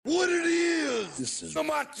This is the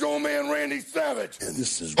Macho Man Randy Savage. And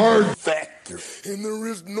this is Hard Factor. And there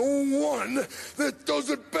is no one that does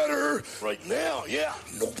it better. Right now, yeah.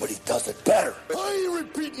 Nobody does it better. I ain't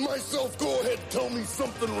repeating myself. Go ahead, tell me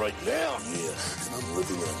something right now. Yeah, and I'm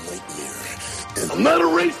living in a nightmare. And I'm not a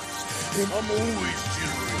racist. And I'm always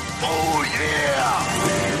cheering. Oh, yeah.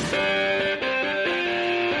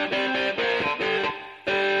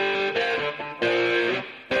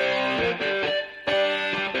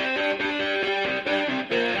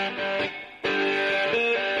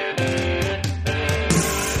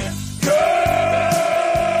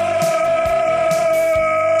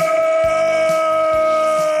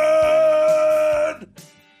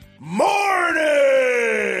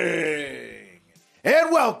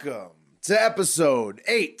 Welcome to episode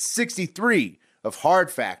 863 of Hard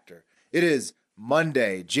Factor. It is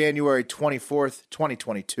Monday, January 24th,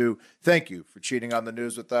 2022. Thank you for cheating on the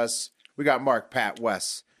news with us. We got Mark, Pat,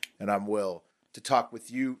 Wes, and I'm Will to talk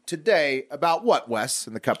with you today about what, Wes,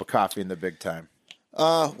 in the cup of coffee in the big time?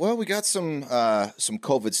 Well, we got some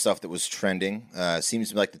COVID stuff that was trending. Seems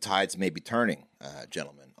to me like the tides may be turning,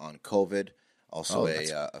 gentlemen, on COVID. Also,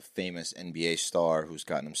 a famous NBA star who's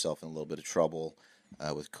gotten himself in a little bit of trouble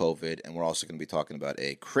with COVID, and we're also going to be talking about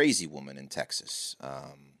a crazy woman in Texas.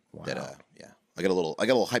 Wow. I got a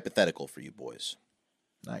little hypothetical for you boys.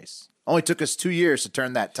 Nice. Only took us 2 years to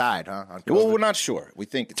turn that tide, huh? On well, we're not sure. We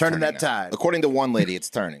think it's turning that now. tide. According to one lady, it's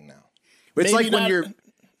turning now. It's maybe like when you're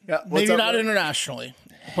maybe not internationally.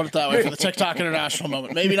 Put it that way for the TikTok international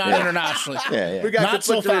moment. Maybe not internationally. Yeah. We got not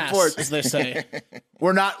so fast, reports. as they say.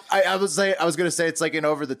 We're not. I was going to say it's like an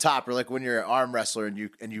over the top, or like when you're an arm wrestler and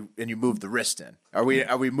you move the wrist in. Are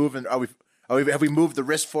we moving? Have we moved the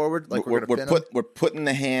wrist forward? Like we're putting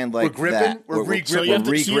the hand like we're gripping. that. We're re-gripping. So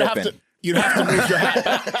you'd have to move your hat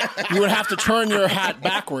back. You would have to turn your hat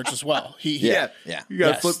backwards as well. Yeah. You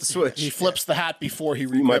got to flip the switch. He flips the hat before he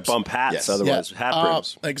re-grips. You might bump hats, otherwise hat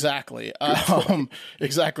brims. Exactly.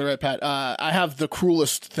 Exactly right, Pat. I have the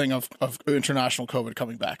cruelest thing of international COVID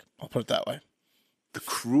coming back. I'll put it that way. The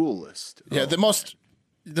cruelest? Yeah, the most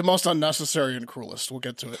unnecessary and cruelest. We'll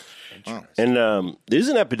get to it. And there's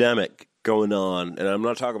an epidemic going on, and I'm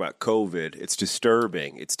not talking about COVID. It's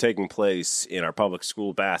disturbing. It's taking place in our public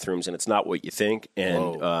school bathrooms, and it's not what you think.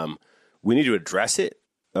 And we need to address it.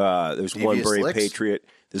 There's one brave patriot.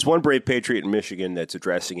 There's one brave patriot in Michigan that's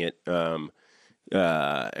addressing it, and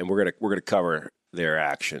we're gonna cover their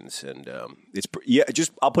actions. And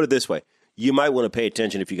I'll put it this way: you might want to pay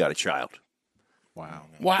attention if you got a child. Wow.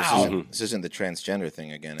 This isn't the transgender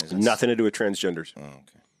thing again, is it? Nothing to do with transgenders. Oh,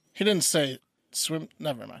 okay. He didn't say swim.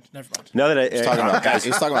 Never mind. Now that he's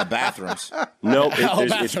talking about bathrooms. No,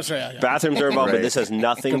 bathrooms are involved, but this has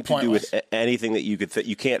nothing Good to point, do Wes. with anything that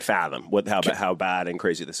you can't fathom how bad and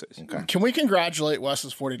crazy this is. Okay. Can we congratulate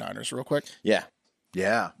Wes's 49ers real quick? Yeah.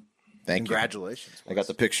 Thank Congratulations. I got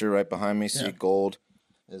the picture right behind me. See, gold.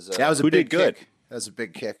 That was a big kick. That was a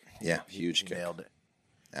big kick. Yeah, huge kick. Nailed it.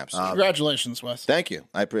 Absolutely. Congratulations, Wes. Thank you.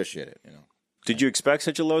 I appreciate it. Did you expect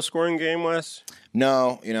such a low-scoring game, Wes?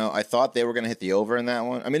 No, I thought they were going to hit the over in that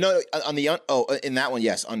one. I mean, no, in that one,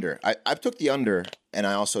 yes, under. I took the under, and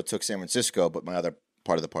I also took San Francisco, but my other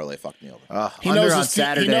part of the parlay fucked me over. He knows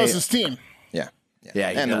his team. Yeah.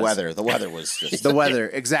 And the weather. The weather was just the weather,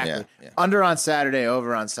 exactly. Yeah. Under on Saturday,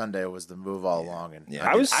 over on Sunday was the move all along, and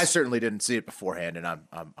I certainly didn't see it beforehand, and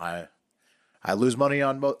I lose money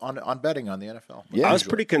on betting on the NFL. Yeah, I was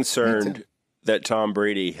pretty concerned that Tom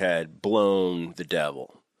Brady had blown the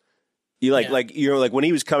devil. Like when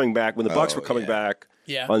he was coming back, when the Bucs were coming back.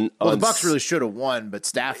 Yeah. The Bucs really should have won, but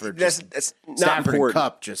Stafford that's not Stafford important. and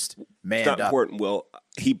Kupp just manned up. It's not important. Well,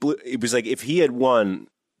 it was like if he had won,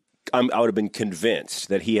 I would have been convinced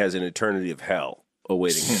that he has an eternity of hell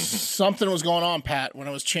awaiting him. Something was going on, Pat, when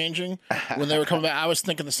I was changing. When they were coming back, I was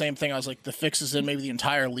thinking the same thing. I was like, the fix is in. Maybe the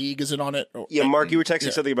entire league isn't on it. Yeah, Mark, you were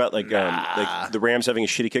texting something about like the Rams having a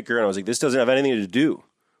shitty kicker, and I was like, this doesn't have anything to do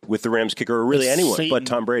with the Rams kicker or really anyone but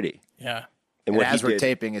Tom Brady. Yeah. And as we're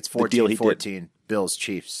taping, it's 14-14, Bills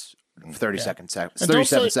Chiefs. 37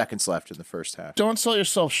 seconds left in the first half. Don't sell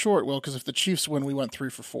yourself short, Will, because if the Chiefs win, we went 3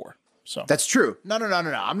 for 4. So that's true. No.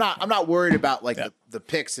 I'm not worried about the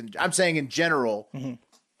picks, and I'm saying in general,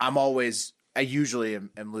 I usually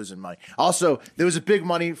am losing money. Also, there was a big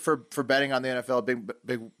money for betting on the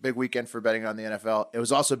NFL, big weekend for betting on the NFL. It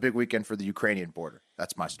was also a big weekend for the Ukrainian border.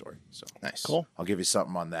 That's my story. So nice. Cool. I'll give you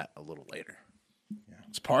something on that a little later. Yeah.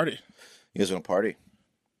 Let's party. You guys want to party?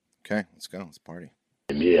 Okay, let's go. Let's party.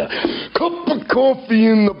 Yeah. Cup of coffee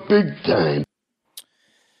in the big time.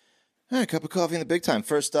 All right, cup of coffee in the big time.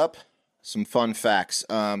 First up, some fun facts.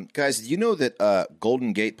 Guys, do you know that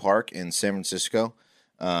Golden Gate Park in San Francisco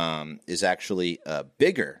is actually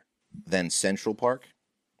bigger than Central Park.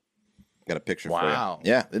 Got a picture Wow. for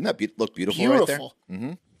you. Yeah, doesn't that look beautiful right there?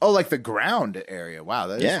 Beautiful. Oh, like the ground area. Wow,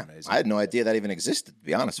 that is amazing. I had no idea that even existed, to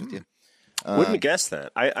be honest with you. Wouldn't have guessed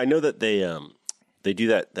that. I know that they do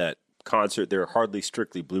that concert, their Hardly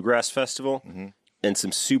Strictly Bluegrass Festival, and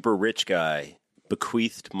some super rich guy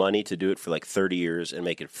bequeathed money to do it for like 30 years and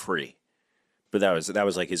make it free. But that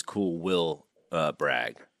was like his cool will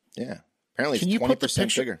brag. Yeah. Apparently Can it's you put the 20%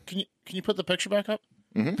 picture? bigger. Can you put the picture back up?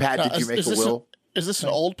 Pat, did you make a will? Is this an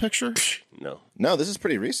old picture? No. No, this is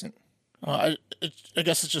pretty recent. I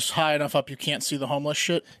guess it's just high enough up you can't see the homeless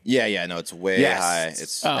shit. Yeah, no, it's way Yes. high.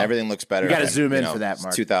 It's everything looks better. You gotta than, zoom in know, for that, it's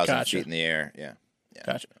Mark. 2,000 Gotcha. feet in the air. Yeah.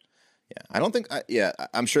 Gotcha. Yeah. I don't think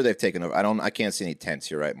I'm sure they've taken over. I can't see any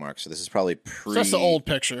tents. You're right, Mark. So this is probably So that's the old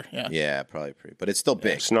picture. Yeah. Yeah, probably but it's still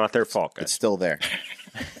big. It's not their fault, guys. It's still there.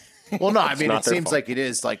 Well, no, I mean, not it their seems fault. like it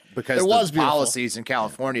is, like, because It was the beautiful. policies in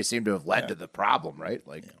California seem to have led to the problem, right?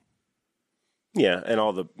 Like, Yeah, and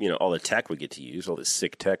all the tech we get to use, all the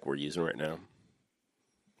sick tech we're using right now.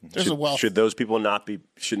 There's a wealth. Should those people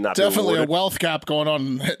should not be Definitely a rewarded? wealth gap going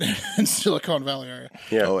on in Silicon Valley area.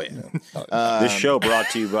 Yeah. Oh yeah. This show brought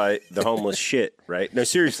to you by the homeless shit, right? No,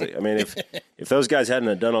 seriously. I mean, if those guys hadn't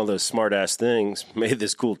have done all those smart ass things, made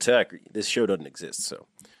this cool tech, this show doesn't exist. So,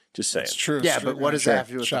 just saying. It's true. yeah, it's true. but what does that have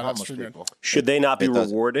to do with Shout the out homeless Street people? Should they not be It does.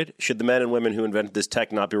 rewarded? Should the men and women who invented this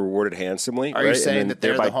tech not be rewarded handsomely? Are right? you saying And then that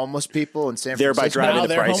they're thereby, the homeless people in San thereby Francisco? driving Now the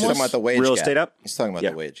they're prices? He's talking about the wage Real gap. estate up? He's talking about Yeah.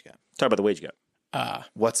 the wage gap. Talk about the wage gap.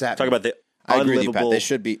 What's that? Talk about the I agree with you, Pat. unlivable. They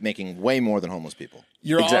should be making way more than homeless people.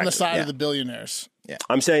 You're on Exactly, the side yeah. of the billionaires.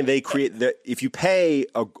 I'm saying they create that. If you pay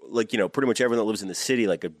pretty much everyone that lives in the city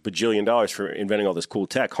like $1 bajillion for inventing all this cool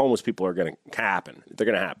tech, homeless people are going to happen. They're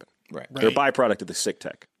going to happen. Right. They're a byproduct of the sick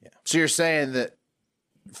tech. So you're saying that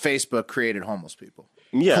Facebook created homeless people?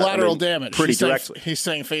 Yeah, Collateral I mean, damage. pretty he's saying, directly. He's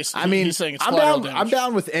saying face. I mean, he's saying it's I'm collateral down. damage. I'm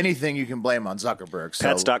down with anything you can blame on Zuckerberg. So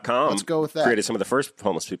Pets.com Let's go with that. created some of the first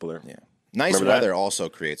homeless people there. Yeah. Nice Remember that? weather also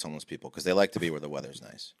creates homeless people because they like to be where the weather's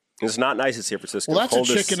nice. It's not nice in San Francisco. Well, that's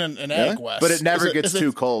Coldest- a chicken and egg, Wes. But it never Is gets is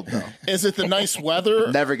too cold, though. Is it the nice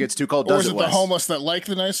weather? Never gets too cold, Or does is it, it the Wes? homeless that like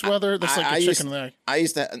the nice weather? That's like a chicken and egg. I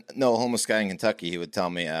used to know a homeless guy in Kentucky. He would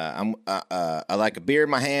tell me, I like a beer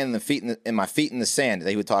in my hand and my feet in the sand.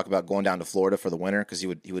 He would talk about going down to Florida for the winter because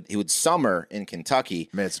he would summer in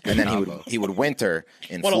Kentucky, Man, it's a good and then combo. he would winter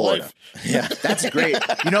in What a Florida. life. Yeah, That's great.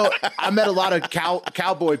 You know, I met a lot of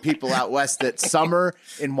cowboy people out west that summer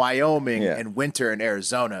in Wyoming Yeah. and winter in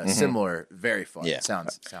Arizona. Similar, very fun. Yeah.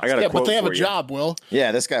 Sounds I got a Yeah, quote but they have for a you. job, Will.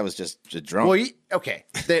 yeah. This guy was just drunk. well, okay.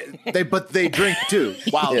 But they drink too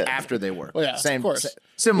while Yeah. after they work. Well, yeah, of course.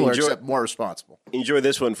 Similar, Enjoy- except more responsible. Enjoy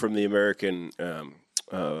this one from the American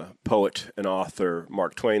poet and author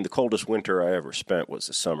Mark Twain. The coldest winter I ever spent was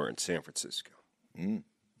the summer in San Francisco.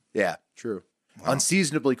 Yeah, true.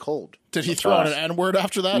 Unseasonably cold. Did he throw out an N word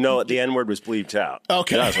after that? No, the N word was bleeped out.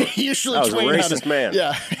 Okay. That was Usually that was a Twain had racist man.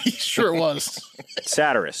 Yeah, he sure was.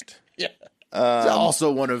 satirist. Yeah. He's also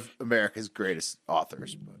one of America's greatest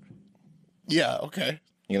authors. But. Yeah. Okay.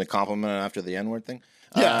 You gonna compliment him after the N-word thing?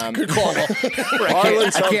 Yeah. Good call. I can't Way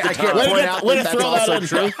to point get- out way that to that's throw that also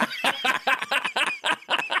in. true.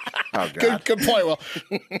 Oh, God. Good point, Will.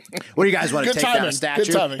 What do you guys want to Good take down a timing. statue?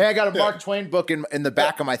 Good timing. Hey, I got a Yeah. Mark Twain book in the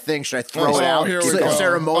back of my thing. Should I throw it Oh, out? here we Is it go.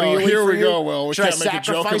 ceremonially Oh, here for we you? go, Will. We Should can't I make a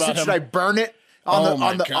joke sacrifice about it? him. Should I burn it on Oh, the my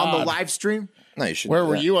on the God. live stream? No, you should. Where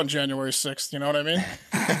were you on January 6th? You know what I mean?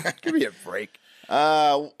 Give me a break.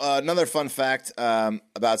 Another fun fact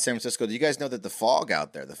about San Francisco. Do you guys know that the fog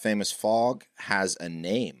out there, the famous fog, has a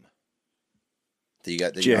name? Do you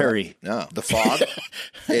got Jerry. No, the fog.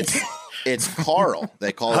 it's Carl.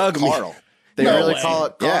 They call Hug it me. Carl. They No really way. call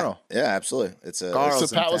it Carl. Yeah, absolutely. It's a Carl.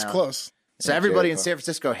 So Pat was town. close. So everybody Jerry in San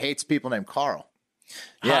Francisco hates people named Carl.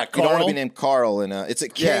 yeah. Hot You don't want Carl? to be named Carl, and it's a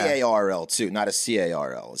K-A-R-L too, not a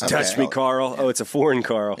C-A-R-L. It's Touch me, Carl. Oh, it's a foreign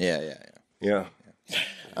Carl. Yeah. Yeah.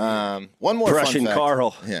 One more Prussian fun fact.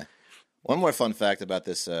 Carl. Yeah. One more fun fact about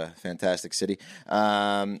this fantastic city.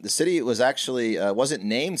 The city was actually wasn't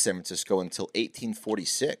named San Francisco until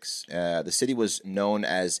 1846. The city was known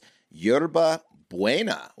as Yerba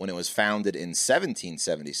Buena when it was founded in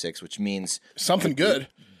 1776, which means Something good.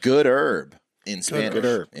 good herb in Spanish. Good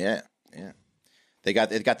herb. Yeah. It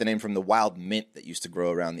got the name from the wild mint that used to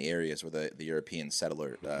grow around the areas where the European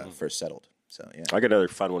settler first settled. So yeah. I got another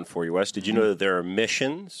fun one for you, Wes. Did you know that there are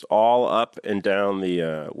missions all up and down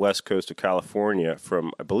the west coast of California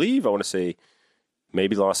from, I want to say,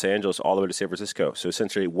 maybe Los Angeles all the way to San Francisco. So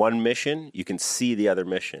essentially one mission, you can see the other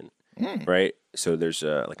mission, right? So there's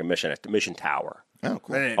like a mission tower Oh,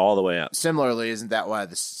 cool. And all the way up. similarly, isn't that why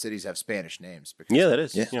the cities have Spanish names? Because Yeah, that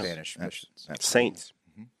is. Yeah. Yeah. Spanish missions. Saints.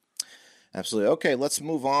 Absolutely. Okay, let's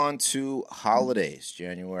move on to holidays,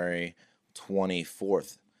 January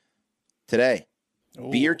 24th. Today,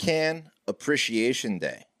 Beer Can Appreciation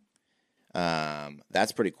Day.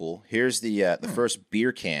 That's pretty cool. Here's the first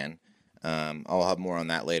beer can. I'll have more on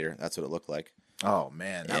that later. That's what it looked like. Oh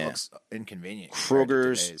man, that looks inconvenient.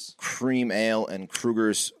 Kruger's Cream Ale and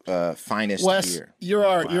Kruger's Finest Wes, Beer. you're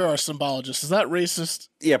our symbologist. Is that racist?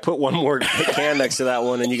 Yeah, put one more can next to that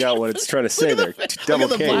one, and you got what it's trying to say there. Double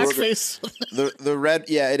Look at the K. blackface. The red,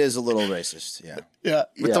 yeah, it is a little racist. Yeah. Yeah.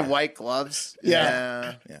 With the white gloves.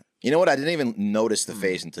 Yeah. Yeah. You know what? I didn't even notice the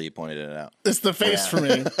face until you pointed it out. It's the face for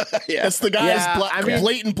me. Yeah. It's the guy's Yeah,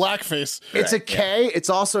 blatant blackface. It's a K.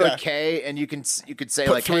 It's also Yeah. a K, and you could say Put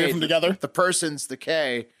like three of hey, them together? The person's the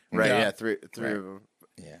K, right? Yeah. Yeah, three of them.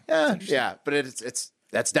 Yeah. Yeah. But it's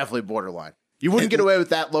that's definitely borderline. You wouldn't get away with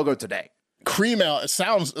that logo today. Cream ale.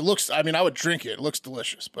 It looks. I mean, I would drink it. It looks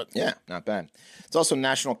delicious, but Yeah, not bad. It's also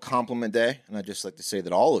National Compliment Day, and I'd just like to say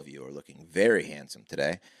that all of you are looking very handsome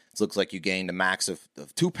today. It looks like you gained a max of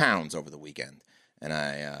 2 pounds over the weekend, and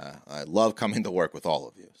I love coming to work with all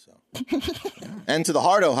of you. So, and to the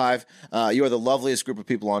Hardo Hive, you are the loveliest group of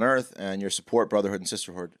people on earth, and your support, brotherhood, and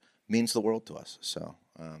sisterhood means the world to us. So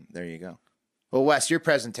there you go. Well, Wes, your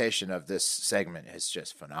presentation of this segment is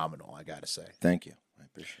just phenomenal. I gotta say. Thank you. I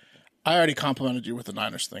appreciate that. I already complimented you with the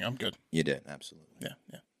Niners thing. I'm good. You did, absolutely.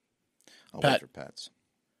 Yeah. I'll Pat. wait for Pat's.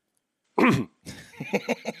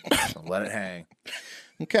 So let it hang.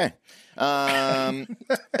 Okay.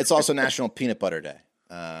 It's also National Peanut Butter Day.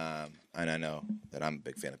 And I know that I'm a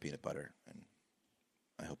big fan of peanut butter, and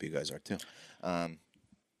I hope you guys are too.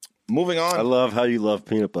 Moving on. I love how you love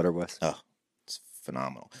peanut butter, Wes. Oh, it's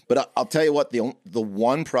phenomenal. But I'll tell you what, the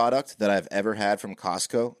one product that I've ever had from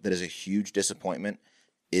Costco that is a huge disappointment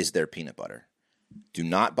is their peanut butter. Do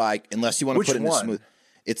not buy, unless you want to Which put it in a one? smooth.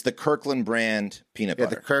 It's the Kirkland brand peanut Yeah,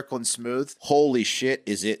 butter. the Kirkland Smooth. Holy shit,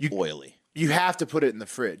 is it oily? You have to put it in the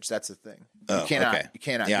fridge. That's the thing. You Oh, cannot. okay. You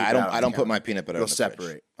cannot. Yeah, keep I it don't. out on I the don't put counter. my peanut butter. It'll in the separate.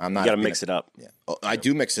 Fridge. I'm not. You got to mix it up. Yeah. Oh, I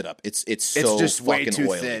do mix it up. It's so It's just way fucking too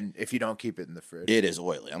oily. thin if you don't keep it in the fridge. It is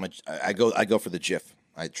oily. I go for the Jif.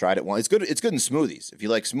 I tried it once. It's good. It's good in smoothies. If you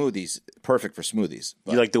like smoothies, perfect for smoothies.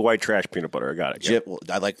 You like the white trash peanut butter. I got it. Jif? Well,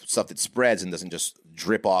 I like stuff that spreads and doesn't just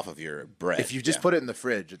drip off of your bread. If you just put it in the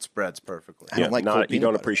fridge, it spreads perfectly. I don't like cold you peanut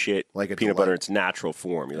don't butter. appreciate Like it's peanut butter in light. its natural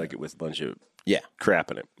form. You like it with a bunch of Yeah,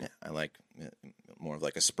 crap in it. yeah. I like more of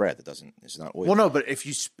like a spread that doesn't. It's not oily. Well, no, but if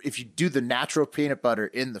you do the natural peanut butter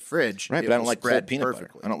in the fridge, right. it But I don't will like spread cold peanut perfectly.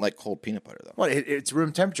 butter. I don't like cold peanut butter though. Well, it's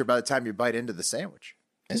room temperature by the time you bite into the sandwich.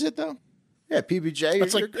 Is it though? Yeah, PBJ.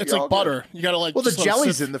 It's like butter. You got to like. Well, the just let it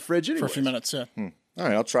jelly's sit in the fridge for a anyways. few minutes. Yeah. All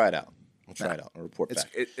right, I'll try it out. I'll report It's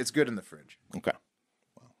back. it's good in the fridge. Okay.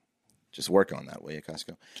 Well, just work on that, will you,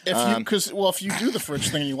 Costco? If you do the fridge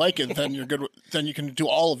thing and you like it, then you're good. Then you can do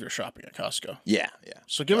all of your shopping at Costco. Yeah.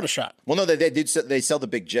 So give it a shot. Well, no, they sell the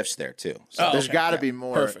big GIFs there too. So Oh, There's okay. got to be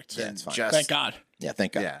more Perfect. than Yeah, it's fine. just. Thank God. yeah,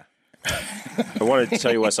 thank God. Yeah. I wanted to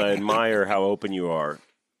tell you, Wes, I admire how open you are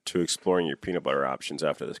to exploring your peanut butter options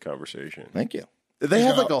after this conversation. Thank you. They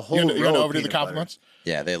have like a whole. You row want to of overdo the peanut butter. compliments?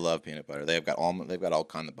 Yeah, they love peanut butter. They've got all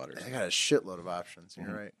kind of butters. They got a shitload of options. You're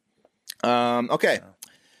Mm-hmm. right. Okay.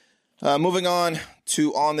 Moving on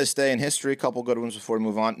to On This Day in History, a couple good ones before we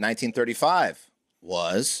move on. 1935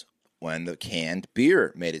 was when the canned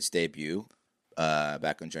beer made its debut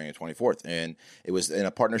back on January 24th. And it was in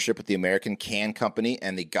a partnership with the American Can Company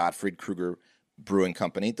and the Gottfried Kruger Brewing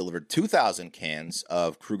Company, delivered 2,000 cans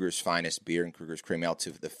of Kruger's Finest beer and Kruger's Cream Ale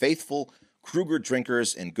to the faithful Kruger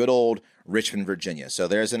drinkers in good old Richmond, Virginia. So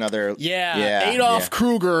there's another... Adolf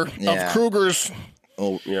Kruger Yeah. of Kruger's.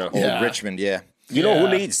 Old Yeah. Richmond, yeah. You know who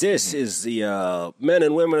Yeah. needs this is the men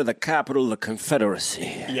and women of the capital of the Confederacy.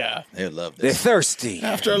 Yeah. They love They're this. thirsty,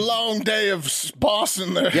 After a long day of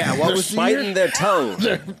bossing their What was the biting year? their tongue.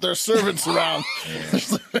 their servants around.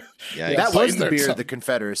 Yeah, That was biting the their beer tongue. of the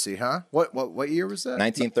Confederacy, huh? What year was that?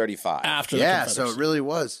 1935. After the Yeah, so it Confederacy. really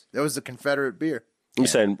was. That was the Confederate beer. I'm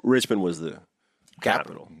saying Richmond was the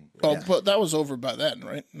capital. Oh, but that was over by then,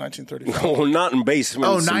 right? 1935. Oh, not in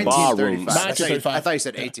basements and ballrooms. 1935. 1935. I thought you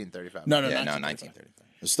said 1835. No, Yeah, no, 1935.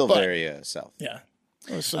 It was still But- very south. Yeah.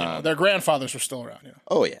 So, their grandfathers were still around. Yeah.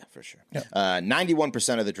 Oh, yeah, for sure.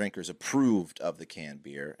 91% of the drinkers approved of the canned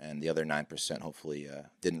beer, and the other 9% hopefully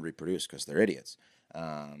didn't reproduce because they're idiots.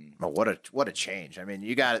 Well, what a change. I mean,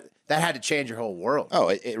 that had to change your whole world. Oh,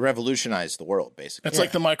 it revolutionized the world, basically. It's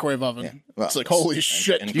like the microwave oven. Well, it's like, holy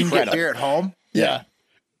shit. and You can get incredible. beer at home. yeah.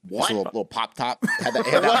 Just a little pop top. Had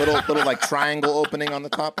that little like triangle opening on the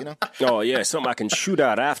top, you know? Oh yeah, something I can shoot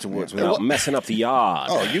out afterwards without messing up the yard.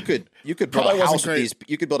 Oh, you could build Probably a house wasn't with great. these.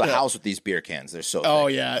 You could build a house with these beer cans. They're so. Oh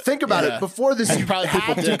thick. yeah. Think about it. Before this, you probably had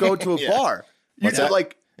people to did. go to a bar. You What's could that?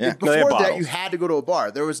 like Yeah. No, they had before that, bottles. you had to go to a bar.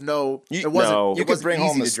 There was no. You, It wasn't. no. It you could wasn't bring home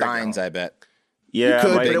easy the to drink at Steins, home. I bet. Yeah, You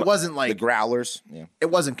could, my- but it wasn't The like growlers. Yeah. it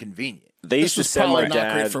wasn't convenient. they used This to was send my probably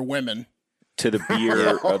not great dad for women. to the beer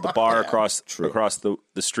the bar across the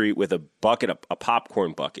street with a bucket, a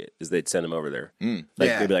popcorn bucket, as they'd send him over there. Like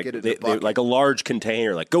Yeah, they'd be like get it in they, a bucket. like a large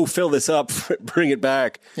container, like go fill this up, bring it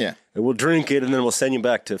back. Yeah. and we'll drink it, and then we'll send you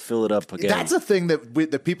back to fill it up again. That's a thing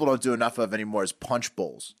that people don't do enough of anymore is punch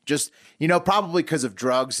bowls. Just, probably because of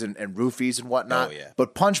drugs and roofies and whatnot. Oh, yeah.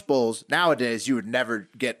 But punch bowls, nowadays, you would never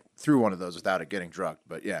get through one of those without it getting drugged.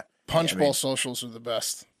 But yeah. Punch bowl socials are the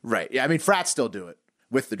best. Right. Yeah. I mean, frats still do it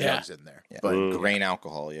with the drugs in there. Yeah. But Grain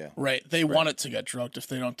alcohol. Yeah. Right. They want it to get drugged if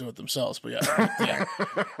they don't do it themselves. But yeah.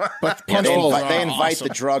 But Yeah, punch they bowls invite, are they invite awesome.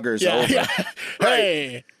 the druggers Yeah, over. yeah.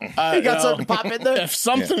 Hey, you got something to pop in there? If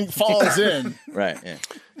something falls in, Right. Yeah.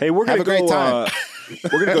 Hey, we're gonna Have a great go. time.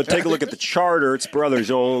 We're gonna go take a look at the charter. It's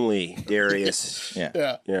brothers only, Darius.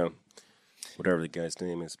 Yeah. yeah. Whatever the guy's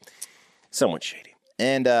name is. Somewhat shady.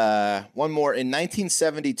 And one more. In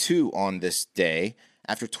 1972, on this day,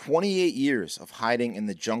 after 28 years of hiding in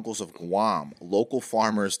the jungles of Guam, local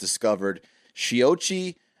farmers discovered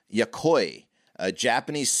Shiochi Yakoi, a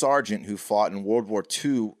Japanese sergeant who fought in World War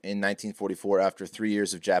II in 1944. After 3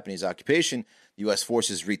 years of Japanese occupation, the U.S.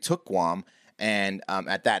 forces retook Guam. And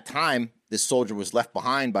at that time, this soldier was left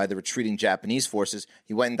behind by the retreating Japanese forces.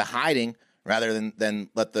 He went into hiding rather than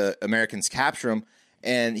let the Americans capture him.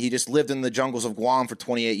 And he just lived in the jungles of Guam for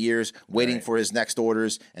 28 years, waiting for his next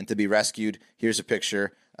orders and to be rescued. Here's a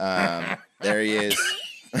picture. There he is.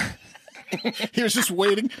 He was just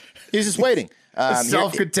waiting. He's just waiting.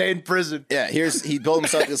 Self-contained prison. Yeah, he built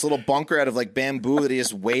himself this little bunker out of like bamboo that he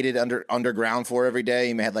just waited underground for every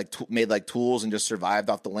day. He had made tools and just survived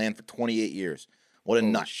off the land for 28 years. What a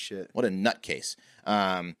nut! shit. What a nutcase.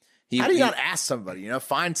 How do you not ask somebody?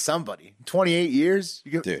 Find somebody. 28 years?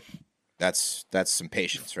 Dude, that's some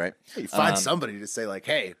patience, right? You find somebody to say, like,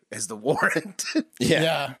 hey, is the warrant?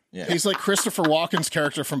 Yeah. Yeah. He's like Christopher Walken's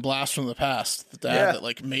character from Blast from the Past, the dad that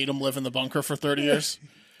like made him live in the bunker for 30 years.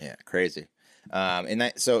 Yeah, crazy.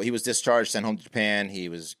 So he was discharged, sent home to Japan. He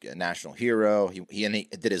was a national hero. He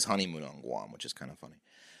did his honeymoon on Guam, which is kind of funny.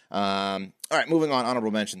 All right, moving on.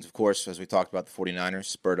 Honorable mentions, of course, as we talked about the 49ers,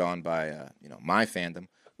 spurred on by my fandom,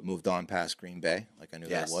 moved on past Green Bay, like I knew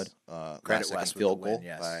they would. Credit last Wes second with field the win, goal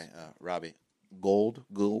yes. by Robbie Gould,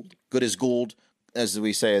 good as Gould, as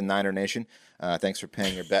we say in Niner Nation. Thanks for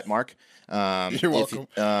paying your bet, Mark. You're welcome.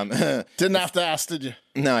 Didn't have to ask, did you?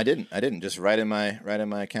 No, I didn't. Just right in my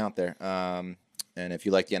account there. And if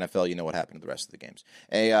you like the NFL, you know what happened to the rest of the games.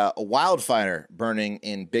 A wildfire burning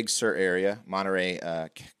in Big Sur area, Monterey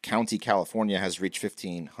County, California, has reached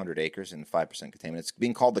 1,500 acres and 5% contaminant. It's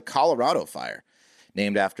being called the Colorado Fire,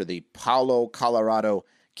 named after the Palo Colorado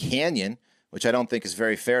Canyon, which I don't think is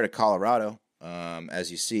very fair to Colorado.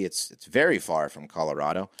 As you see, it's very far from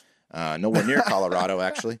Colorado, nowhere near Colorado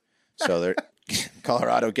actually. So they're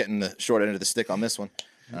Colorado getting the short end of the stick on this one.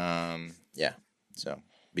 Yeah, so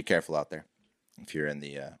be careful out there if you're in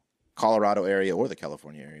the Colorado area or the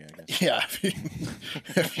California area, I guess. Yeah.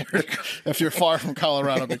 If you're far from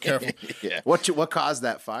Colorado, be careful. Yeah. What caused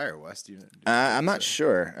that fire, Wes? I'm not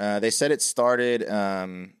sure. They said it started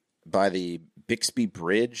by the Bixby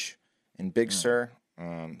Bridge in Big Sur.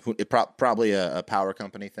 Probably a power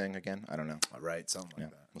company thing again. I don't know. Right, something like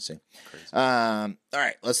that. We'll see. All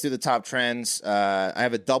right, let's do the top trends. I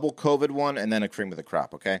have a double COVID one and then a cream of the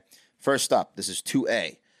crop, okay? First up, this is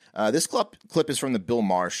 2A. This clip is from the Bill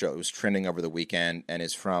Maher show. It was trending over the weekend and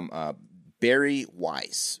is from Barry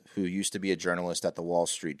Weiss, who used to be a journalist at the Wall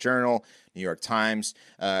Street Journal, New York Times.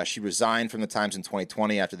 She resigned from the Times in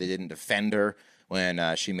 2020 after they didn't defend her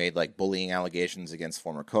when she made like bullying allegations against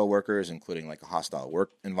former coworkers, including like a hostile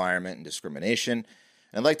work environment and discrimination.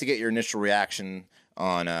 And I'd like to get your initial reaction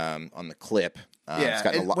on the clip. It's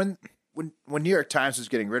gotten a lot. When New York Times was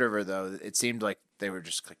getting rid of her, though, it seemed like they were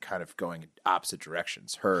just kind of going in opposite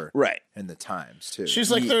directions. Her Right. and the Times too.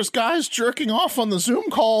 She's like, there's guys jerking off on the Zoom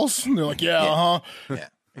calls. And they're like, yeah.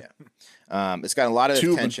 It's gotten a lot of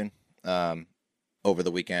attention over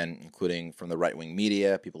the weekend, including from the right-wing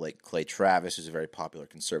media, people like Clay Travis, who's a very popular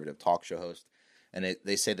conservative talk show host. And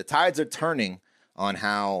they say the tides are turning on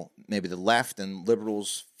how maybe the left and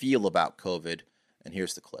liberals feel about COVID. And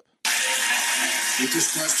here's the clip. With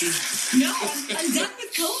this question? No, I'm done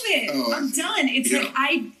with COVID. I'm done. It's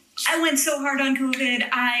like I went so hard on COVID.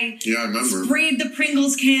 I remember. sprayed the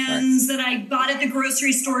Pringles cans that I bought at the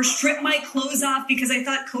grocery store, stripped my clothes off because I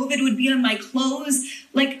thought COVID would be on my clothes.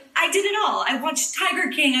 Like, I did it all. I watched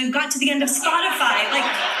Tiger King. I got to the end of Spotify. Like,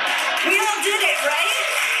 we all did it, right?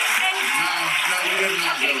 No, we did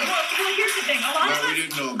not do it. Well, here's the thing.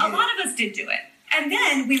 A lot of us did do it. And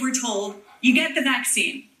then we were told, you get the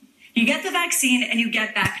vaccine. You get the vaccine and you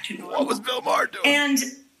get back to normal. What was Bill Maher doing? And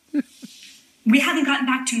we haven't gotten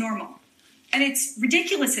back to normal. And it's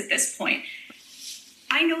ridiculous at this point.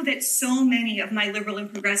 I know that so many of my liberal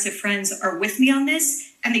and progressive friends are with me on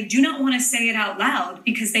this, and they do not want to say it out loud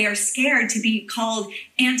because they are scared to be called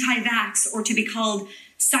anti-vax or to be called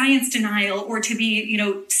science denial or to be,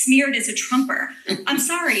 smeared as a Trumper. I'm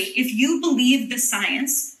sorry. If you believe the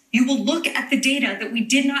science, you will look at the data that we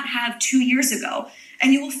did not have 2 years ago,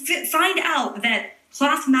 and you will find out that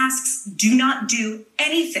cloth masks do not do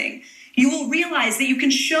anything. You will realize that you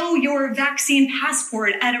can show your vaccine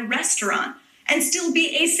passport at a restaurant and still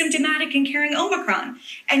be asymptomatic and carrying Omicron.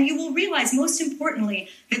 And you will realize, most importantly,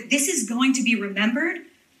 that this is going to be remembered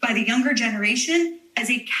by the younger generation as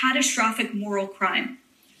a catastrophic moral crime.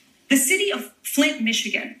 The city of Flint,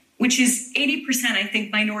 Michigan, which is 80%, I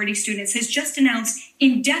think, minority students, has just announced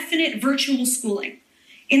indefinite virtual schooling.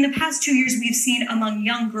 In the past 2 years, we've seen among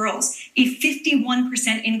young girls a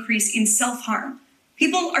 51% increase in self-harm.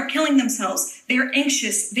 People are killing themselves. They are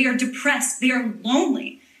anxious. They are depressed. They are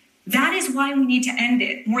lonely. That is why we need to end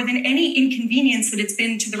it more than any inconvenience that it's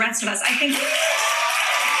been to the rest of us. I think it's a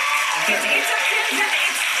pandemic.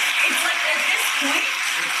 It's like at this point,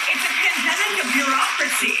 it's a pandemic of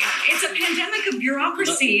bureaucracy. It's a pandemic of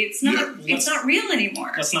bureaucracy. It's not real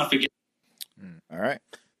anymore. Let's not forget. All right.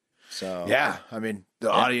 So Yeah, I mean,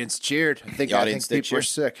 the audience cheered. I think people are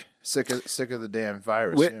sick of the damn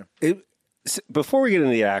virus. Before we get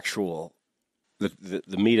into the actual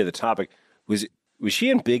the meat of the topic, was she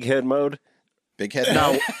in big head mode? Big head.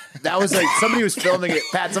 No, that was like somebody was filming it.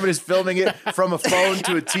 Pat, somebody was filming it from a phone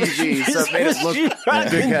to a TV, so it made it look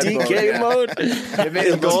big head DK mode. It made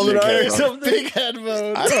it look Golden big Eye head or mode. something. Big head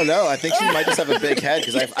mode. I don't know. I think she might just have a big head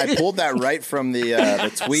because I pulled that right from the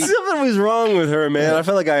tweet. Something was wrong with her, man. I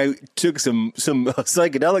felt like I took some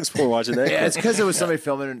psychedelics before watching that. Yeah, it's because it was somebody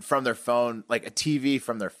filming from their phone, like a TV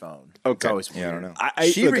from their phone. Okay. It's always Yeah, I weird. don't know.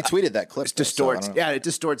 She retweeted that clip. It distorts. Yeah, it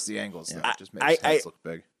distorts the angles. So it just makes his heads look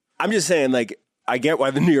big. I'm just saying, like, I get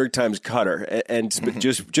why the New York Times cut her, and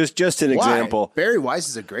just an example. Barry Weiss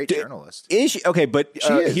is a great journalist. Is she okay? But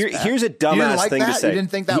here's a dumbass thing to say. You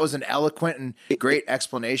didn't think that was an eloquent and great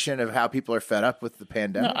explanation of how people are fed up with the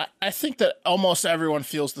pandemic? No, I think that almost everyone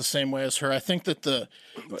feels the same way as her. I think that the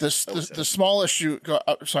small issue.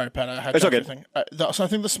 Sorry, Pat. I had everything. So I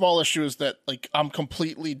think the small issue is that like I'm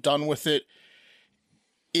completely done with it.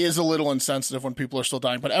 Is a little insensitive when people are still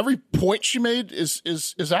dying, but every point she made is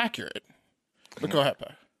accurate. But go ahead,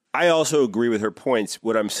 Pat. I also agree with her points.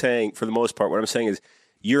 What I'm saying, for the most part, what I'm saying is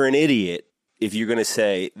you're an idiot if you're going to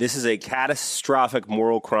say this is a catastrophic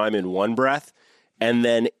moral crime in one breath and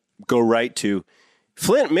then go right to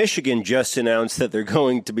Flint, Michigan just announced that they're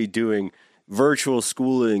going to be doing virtual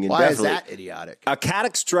schooling. Why is that idiotic? A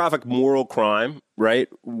catastrophic moral crime, right,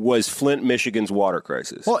 was Flint, Michigan's water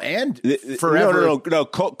crisis. Well, and forever. No.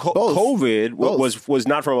 COVID was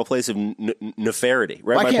not from a place of nefarity,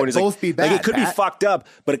 right? Why My can't point is both be bad, like it could be Pat? fucked up,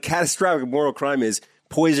 but a catastrophic moral crime is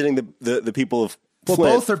poisoning the people of Well,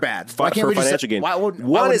 Flint. both are bad. Why can't we just financial say, gain. why wouldn't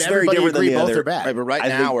One is very everybody different than agree the both other. are bad? Right, but right I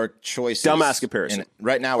now think are choices. dumbass comparison.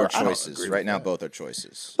 Right now are I don't choices. agree Right with now, that. both are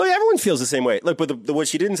choices. Look, everyone feels the same way. Look, but what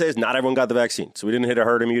she didn't say is not everyone got the vaccine, so we didn't hit a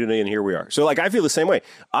herd immunity, and here we are. So, like, I feel the same way.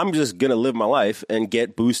 I'm just gonna live my life and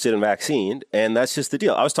get boosted and vaccinated, and that's just the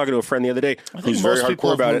deal. I was talking to a friend the other day who's very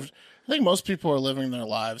hardcore about it. I think most people are living their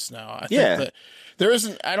lives now. I Yeah. think that there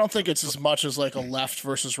isn't. I don't think it's as much as like a left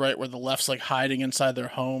versus right, where the left's like hiding inside their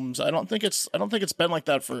homes. I don't think it's been like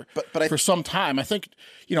that for for some time. I think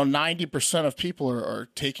 90% of people are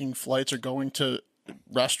taking flights or going to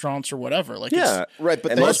restaurants or whatever. Like Yeah, Right,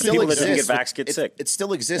 but And they most still people that exist. didn't get vaxxed get sick. It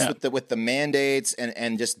still exists Yeah. with the mandates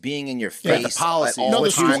and just being in your Yeah, face. the policy. at all No,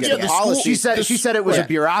 the times. school- yeah, the She school- said it was Yeah. a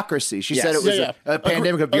bureaucracy. She Yes. said it was Yeah, a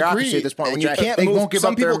pandemic of bureaucracy Agreed. at this point. And Which you can't they move. won't give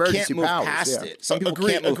Some up their people emergency can't move powers. past Yeah. it. Some people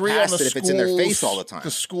can't move on past the it if it's in their face schools. all the time.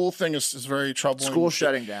 The school thing is very troubling. School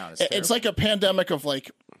shutting down. Is It's terrible. like a pandemic of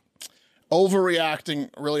like overreacting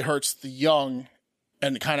really hurts the young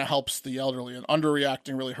and kind of helps the elderly, and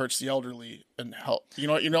underreacting really hurts the elderly and help. You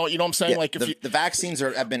know what I'm saying? Yeah, like if the vaccines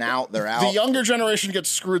have been out, they're out. the younger generation gets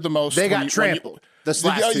screwed the most. They when got you- trampled. The This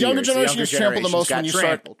last 2 younger years, the generation younger gets trampled the generations most got when you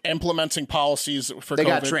trampled. start implementing policies for They COVID.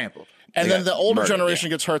 got trampled. And They then got the older murdered, generation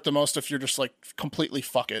gets hurt the most if you're just like completely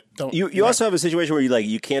fuck it. Don't You also have a situation where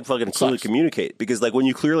you can't fucking clearly communicate, because like when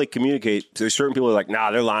you clearly communicate, there's certain people who are like,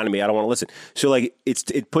 nah, they're lying to me, I don't want to listen. So like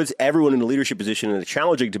it puts everyone in a leadership position, in a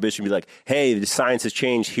challenging position, to be like, hey, the science has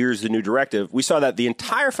changed, here's the new directive. We saw that the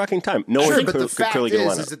entire fucking time. No one but the could fact clearly get a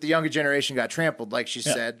line is out. that the younger generation got trampled, like she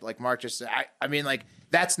said, like Mark just said. I mean, like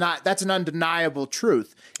that's an undeniable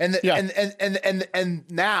truth. And and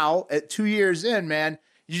now at 2 years in, man,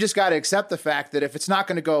 you just got to accept the fact that if it's not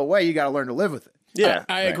going to go away, you got to learn to live with it. Yeah,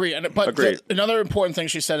 I agree. But Agreed. Another important thing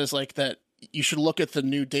she said is like that you should look at the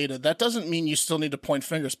new data. That doesn't mean you still need to point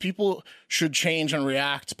fingers. People should change and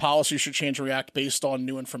react. Policy should change and react based on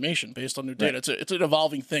new information, based on new data. Right. It's an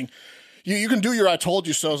evolving thing. You can do your I told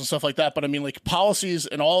you so's and stuff like that, but I mean, like policies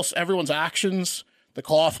and everyone's actions, the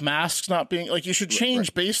cloth masks not being like, you should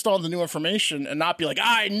change based on the new information and not be like,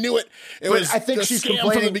 I knew it. I think she's scam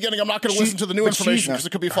from the beginning. I'm not going to listen to the new information because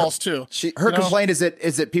it could be false too. Her complaint is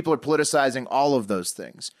that people are politicizing all of those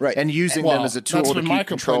things, right, and using them as a tool to keep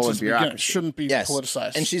control and bureaucracy. It shouldn't be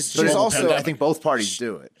politicized. And she's also, I think both parties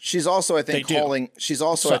do it. She's also, I think,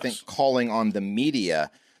 calling on the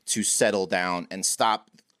media to settle down and stop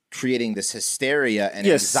creating this hysteria and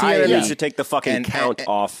anxiety. CNN needs to take the fucking count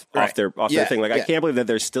off their thing. Like, I can't believe that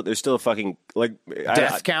there's still a fucking like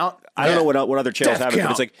death count. I don't know what other channels have it,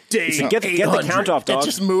 but it's like get the count off, dog. It's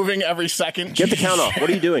just moving every second. Get the count off. What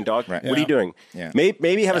are you doing, dog? Right. What are you doing? Yeah.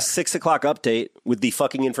 Maybe have a 6 o'clock update with the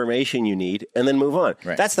fucking information you need, and then move on.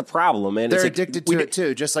 Right. That's the problem, man. They're addicted to it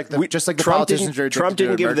too, just like the politicians are addicted Trump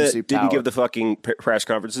to emergency power. didn't give the fucking press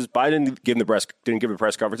conferences. Biden didn't give the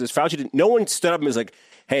press conferences. Fauci didn't. No one stood up and was like,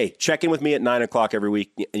 "Hey, check in with me at 9 o'clock every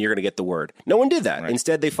week, and you're going to get the word." No one did that. Right.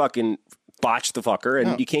 Instead, they fucking botched the fucker,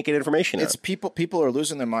 and you can't get information out. It's people are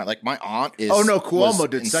losing their mind. Like my aunt is. Oh no, Cuomo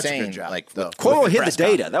did insane. such a good job. Like Cuomo hit the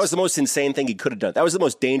data. That was the most insane thing he could have done. That was the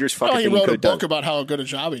most dangerous fucking thing he could have done. He wrote a book about how good a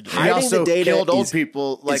job he did. He also killed old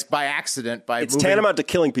people by accident. It's tantamount to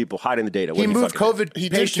killing people, hiding the data. He moved COVID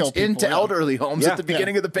patients into elderly homes at the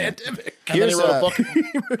beginning of the pandemic. And then he wrote a book.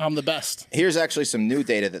 I'm the best. Here's actually some new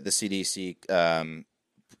data that the CDC.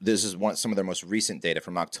 This is some of their most recent data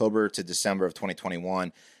from October to December of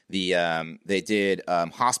 2021. They did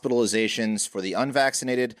hospitalizations for the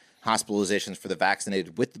unvaccinated, hospitalizations for the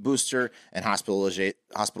vaccinated with the booster, and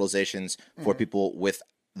hospitalizations for people with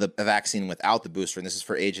the vaccine without the booster. And this is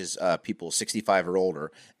for ages people 65 or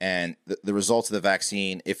older. And the results of the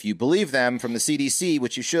vaccine, if you believe them from the CDC,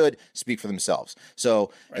 which you should, speak for themselves.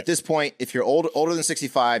 So at this point, if you're older than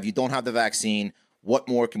 65, you don't have the vaccine, what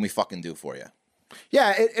more can we fucking do for you?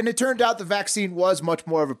 Yeah, and it turned out the vaccine was much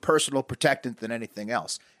more of a personal protectant than anything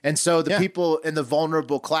else. And so the people in the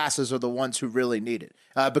vulnerable classes are the ones who really need it.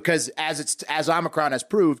 Because as Omicron has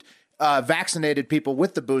proved, vaccinated people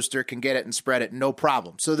with the booster can get it and spread it no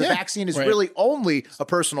problem. So the vaccine is really only a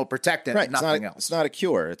personal protectant and nothing else. It's not a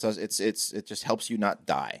cure. It just helps you not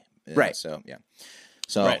die. Right. So, yeah.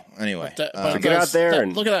 So, anyway. But get out there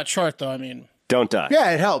and look at that chart, though. I mean, don't die.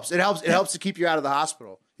 Yeah, it helps. It helps to keep you out of the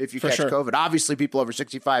hospital if you catch COVID. Obviously, people over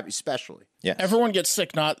 65 especially. Yes. Everyone gets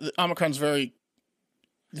sick. Omicron's very,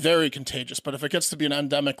 very contagious. But if it gets to be an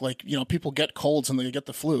endemic, like, people get colds and they get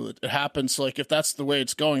the flu. It happens. Like, if that's the way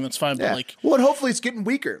it's going, that's fine. Yeah. But and hopefully it's getting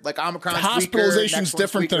weaker. Like Omicron's hospitalization's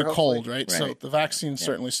different than a cold, right? Right? So the vaccine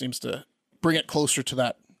certainly seems to bring it closer to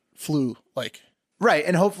that flu, like. Right,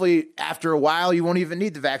 and hopefully after a while you won't even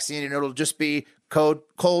need the vaccine, and it'll just be cold,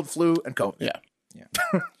 flu, and COVID. Yeah.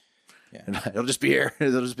 And it'll just be here.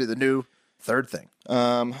 It'll just be the new third thing.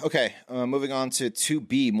 Okay, moving on to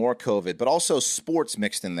 2B, more COVID, but also sports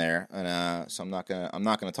mixed in there. And so I'm not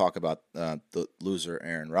gonna talk about the loser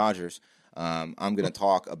Aaron Rodgers. I'm gonna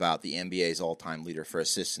talk about the NBA's all-time leader for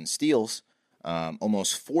assists and steals.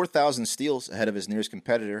 Almost 4,000 steals ahead of his nearest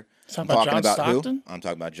competitor. I'm talking about Stockton? Who? I'm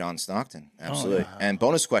talking about John Stockton. Absolutely. Oh, wow. And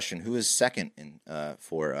bonus question: who is second in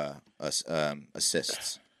for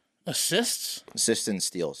assists? Assists? Assists and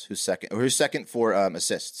steals. Who's second? Or who's second for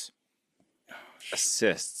assists?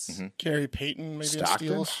 Assists. Mm-hmm. Gary Payton, maybe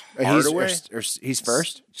Stockton? steals. He's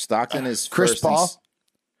first. Stockton is Chris first. Paul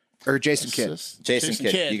or Jason Kidd. Jason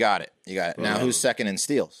Kidd. You got it. Now, who's second in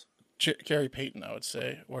steals? Gary Payton, I would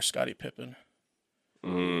say, or Scottie Pippen.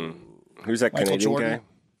 Who's that Michael Canadian Jordan. guy?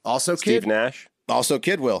 Also Steve Kidd? Nash. Also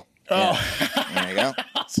Kidd will. Oh, There you go.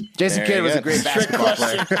 Jason Kidd was a great basketball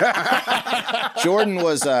player. Jordan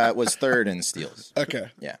was third in steals. okay.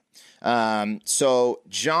 Yeah. So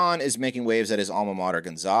John is making waves at his alma mater,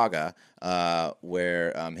 Gonzaga,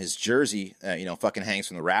 where his jersey, fucking hangs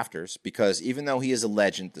from the rafters because even though he is a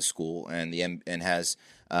legend at the school and has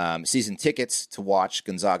season tickets to watch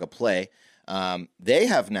Gonzaga play, they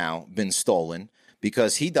have now been stolen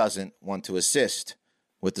because he doesn't want to assist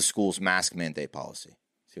with the school's mask mandate policy.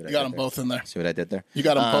 You got them both in there. See what I did there? You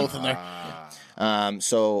got them both in there.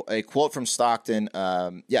 So a quote from Stockton.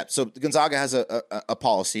 So Gonzaga has a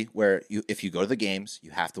policy where if you go to the games,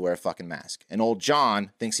 you have to wear a fucking mask. And old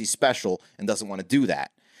John thinks he's special and doesn't want to do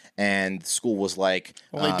that. And the school was like,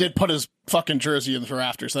 well, they did put his fucking jersey in the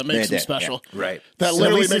rafters. That makes him special. Yeah. Right. That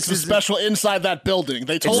literally makes him special inside that building.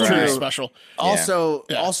 They told him he was special.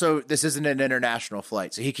 Also, this isn't an international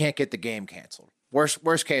flight, so he can't get the game canceled.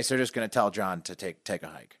 Worst case, they're just going to tell John to take a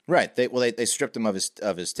hike. Right. They stripped him of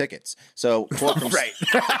his tickets. So quote from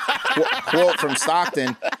quote from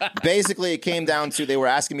Stockton. Basically, it came down to they were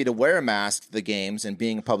asking me to wear a mask to the games, and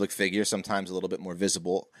being a public figure, sometimes a little bit more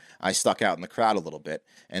visible, I stuck out in the crowd a little bit,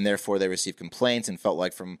 and therefore they received complaints and felt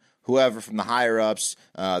like from the higher ups,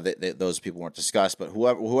 those people weren't discussed, but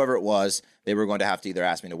whoever it was, they were going to have to either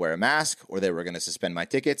ask me to wear a mask or they were going to suspend my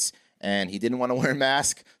tickets. And he didn't want to wear a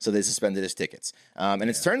mask, so they suspended his tickets. And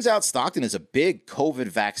it turns out Stockton is a big COVID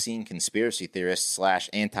vaccine conspiracy theorist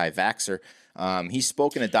 / anti-vaxxer. He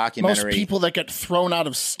spoke in a documentary. Most people that get thrown out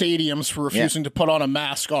of stadiums for refusing to put on a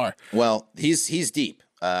mask are. Well, he's deep.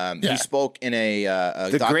 He spoke in a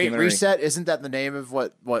the documentary. Great Reset. Isn't that the name of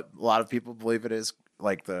what a lot of people believe it is?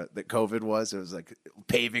 Like that COVID was. It was like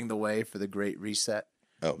paving the way for the Great Reset.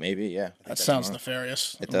 Oh, maybe, yeah. That sounds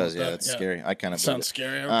nefarious. It does, yeah. That's scary. I kind of sounds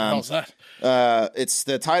scary. What the hell's that?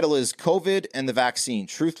 The title is COVID and the Vaccine,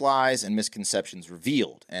 Truth, Lies, and Misconceptions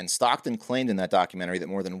Revealed. And Stockton claimed in that documentary that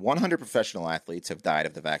more than 100 professional athletes have died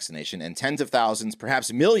of the vaccination, and tens of thousands,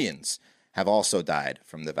 perhaps millions, have also died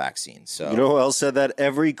from the vaccine. So you know who else said that?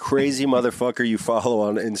 Every crazy motherfucker you follow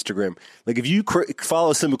on Instagram. Like if you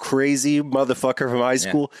follow some crazy motherfucker from high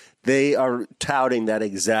school, they are touting that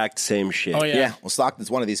exact same shit. Oh yeah. Well, Stockton's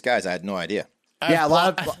one of these guys. I had no idea. A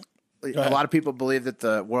lot of people believe that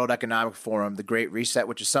the World Economic Forum, the Great Reset,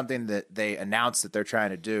 which is something that they announced that they're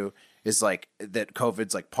trying to do, is like that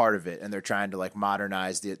COVID's like part of it, and they're trying to like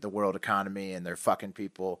modernize the world economy, and they're fucking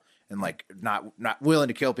people and like not willing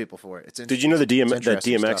to kill people for it. Did you know that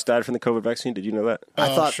DMX died from the COVID vaccine? Did you know that?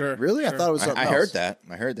 I thought really? I thought it was something else.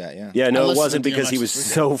 I heard that. Yeah. Yeah, no, it wasn't to because he DMX was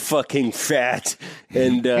so fucking fat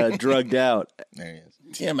and drugged out. There he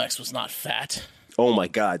is. DMX was not fat. Oh my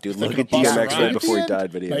god, dude! Look Thinking at of Busta DMX right Rhymes? before he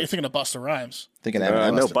died video. No, you're thinking of Busta Rhymes. Thinking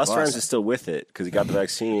No, Busta Rhymes is still with it because he got the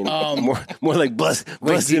vaccine. More like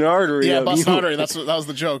busting artery. Yeah, busting artery. That was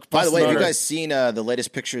the joke. By the way, have you artery. guys seen the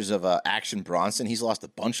latest pictures of Action Bronson? He's lost a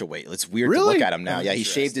bunch of weight. It's weird to Really? look at him now. Yeah, he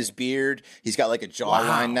shaved his beard. He's got like a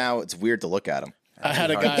jawline now. It's weird to look at him. I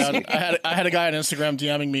had a guy on Instagram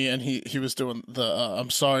DMing me, and he was doing the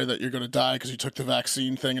I'm sorry that you're going to die because you took the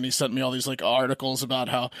vaccine thing, and he sent me all these like articles about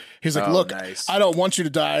how he's like, look, nice. I don't want you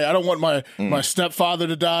to die. I don't want my stepfather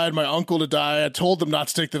to die, and my uncle to die. I told them not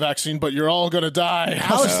to take the vaccine, but you're all going to die.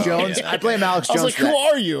 Alex Jones. I blame Alex I Jones. was like, who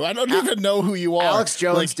are you? I don't even know who you are. Alex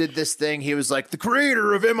Jones did this thing. He was like, the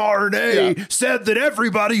creator of mRNA said that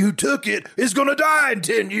everybody who took it is going to die in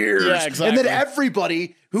 10 years. Yeah, exactly. And then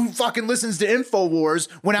everybody who fucking listens to InfoWars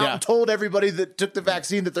went out and told everybody that took the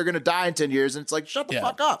vaccine that they're going to die in 10 years. And it's like, shut the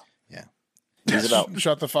fuck up. Yeah. He's about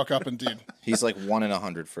Shut the fuck up, indeed. He's like 1 in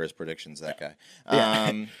 100 for his predictions, that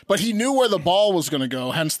guy. But he knew where the ball was going to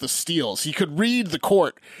go, hence the steals. He could read the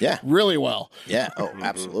court really well. Yeah. Oh,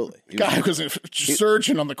 absolutely. He Guy was a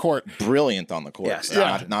surgeon on the court. brilliant on the court. Yes.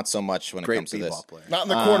 Not so much when it comes to this. player. Not in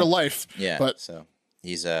the court of life. Yeah. But So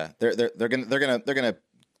he's they're gonna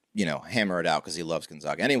hammer it out because he loves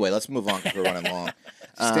Gonzaga. Anyway, let's move on because we're running long.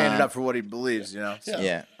 Standing up for what he believes, you know? So.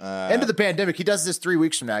 Yeah. End of the pandemic. He does this 3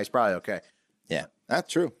 weeks from now. He's probably okay. Yeah,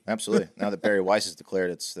 that's true. Absolutely. Now that Barry Weiss has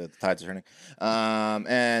declared the tides are turning.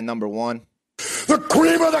 And number one, The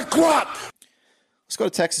cream of the crop! let's go to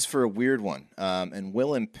Texas for a weird one. And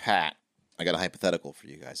Will and Pat, I got a hypothetical for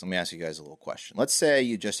you guys. Let me ask you guys a little question. Let's say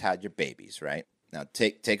you just had your babies, right? Now,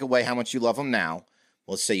 take away how much you love them now.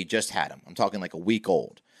 Let's say you just had them. I'm talking like a week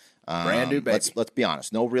old. Brand new baby. Let's be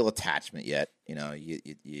honest. No real attachment yet. You know,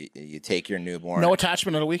 you take your newborn. no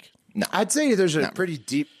attachment in a week. I'd say there's a pretty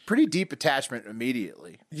deep attachment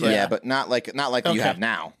immediately. Yeah, but not like you have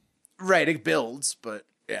now. Right, it builds, but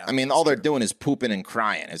yeah. I mean, all they're doing is pooping and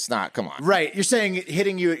crying. It's not. Come on. Right, you're saying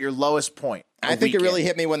hitting you at your lowest point. I think it really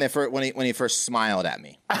hit me when he first smiled at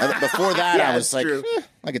me. Before that, I was like,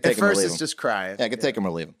 I could take At him or first, leave it's him. just crying. Yeah, I could take him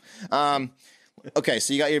or leave him. Okay,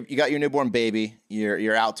 so you got your newborn baby.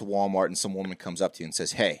 You're out to Walmart, and some woman comes up to you and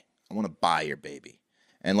says, "Hey, I want to buy your baby."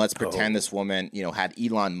 And let's pretend this woman, had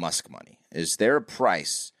Elon Musk money. Is there a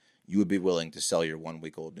price you would be willing to sell your 1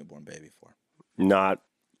 week old newborn baby for? Not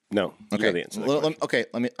No. You know Okay. the answer to that question.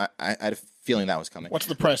 Let me. I had a feeling that was coming. What's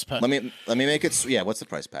the price, Pat? Let me make it. Yeah. What's the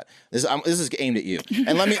price, Pat? This is aimed at you.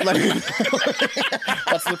 And let me.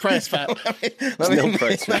 What's the price, Pat? No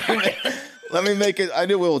price. Let me make it. I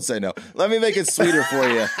knew Will would say no. Let me make it sweeter for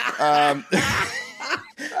you.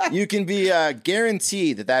 You can be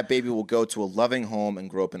guaranteed that baby will go to a loving home and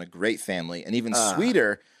grow up in a great family. And even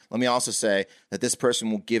sweeter, let me also say that this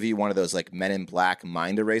person will give you one of those like Men in Black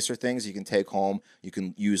mind eraser things you can take home. You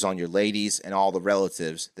can use on your ladies and all the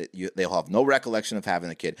relatives they'll have no recollection of having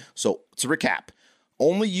the kid. So to recap,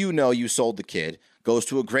 only you know you sold the kid. Goes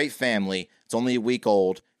to a great family. It's only a week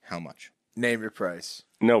old. How much? Name your price.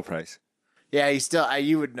 No price. Yeah,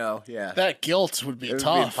 you would know. Yeah, That guilt would be it would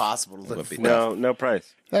tough. be impossible to live. No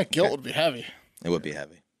price. That guilt would be heavy. It would be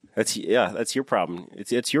heavy. That's your problem.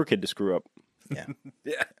 It's your kid to screw up. Yeah.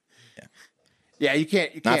 Yeah, you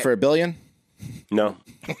can't. Not for $1 billion. No.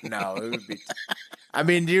 No, it would be. I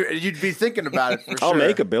mean, you'd be thinking about it for sure. I'll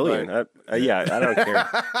make $1 billion. I don't care.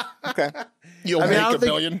 Okay. You'll I mean, I make don't $1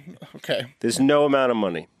 billion? Okay. There's no amount of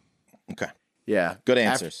money. Okay. Yeah, Good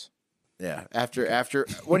answers. After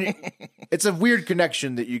when you, it's a weird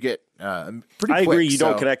connection that you get pretty I quick. agree. You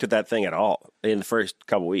don't so- connect with that thing at all in the first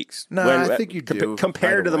couple weeks. No, I think you do,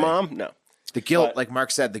 Compared right to the away. mom, no. The guilt, like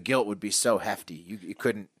Mark said, the guilt would be so hefty. You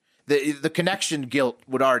couldn't. The connection guilt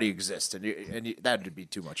would already exist, and that would be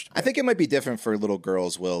too much. I think it might be different for little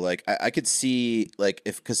girls. Will like I could see like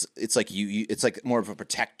because it's like you it's like more of a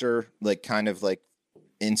protector like kind of like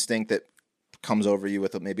instinct that comes over you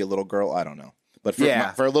with maybe a little girl. I don't know, but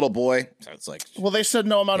for a little boy, it's like Well, they said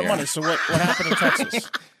no amount of money, so what happened in Texas?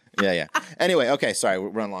 yeah. Anyway, okay, sorry, we're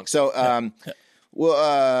running long. So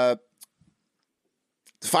well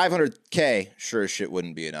 500K sure as shit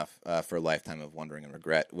wouldn't be enough for a lifetime of wondering and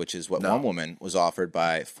regret, which is what one woman was offered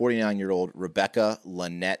by 49-year-old Rebecca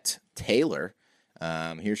Lynette Taylor.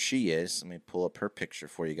 Here she is. Let me pull up her picture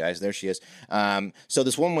for you guys. There she is. So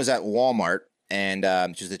this woman was at Walmart, and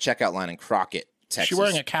she's the checkout line in Crockett, Texas. She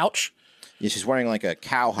wearing a couch? Yeah, she's wearing like a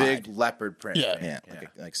cowhide. Big leopard print. Yeah.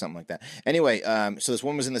 Like something like that. Anyway, so this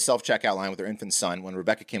woman was in the self-checkout line with her infant son when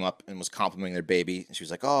Rebecca came up and was complimenting their baby. And she was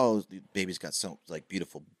like, "Oh, the baby's got so like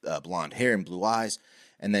beautiful blonde hair and blue eyes."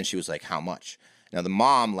 And then she was like, "How much?" Now the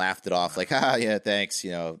mom laughed it off like, yeah, thanks.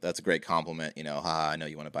 You know, that's a great compliment. You know, I know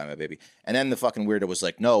you want to buy my baby." And then the fucking weirdo was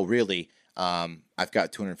like, "No, really, I've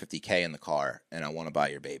got $250K in the car and I want to buy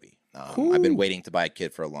your baby. I've been waiting to buy a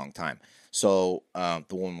kid for a long time." So the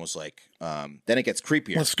woman was like, then it gets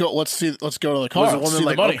creepier. Let's go to the car. Was the Let's woman see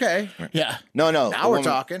like, the money. okay? Yeah. No. Now we're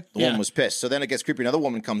talking. The woman was pissed. So then it gets creepy. Another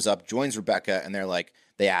woman comes up, joins Rebecca, and they're like,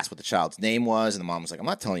 they asked what the child's name was, and the mom was like, "I'm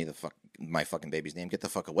not telling you my fucking baby's name. Get the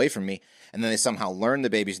fuck away from me." And then they somehow learned the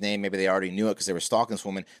baby's name. Maybe they already knew it because they were stalking this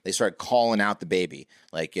woman. They started calling out the baby,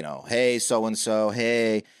 like, you know, "Hey, so and so,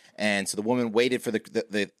 hey." And so the woman waited for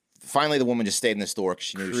the finally the woman just stayed in the store because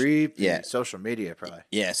she knew. Creepy. Social media, probably.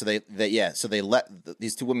 Yeah, so they let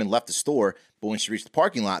these two women left the store, but when she reached the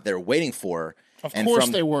parking lot, they were waiting for her. Of course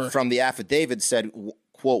they were. From the affidavit said,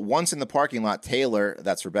 quote, "Once in the parking lot, Taylor,"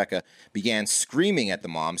 that's Rebecca, "began screaming at the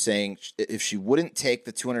mom, saying if she wouldn't take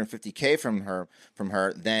the $250K from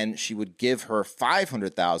her, then she would give her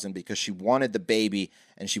 $500,000 because she wanted the baby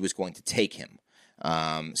and she was going to take him."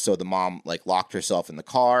 So the mom like locked herself in the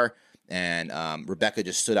car. And Rebecca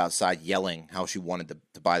just stood outside yelling how she wanted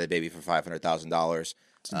to buy the baby for $500,000.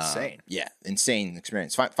 It's insane. Yeah, insane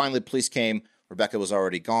experience. Finally, the police came. Rebecca was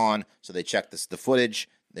already gone, so they checked the footage.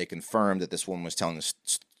 They confirmed that this woman was telling the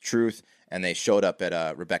truth, and they showed up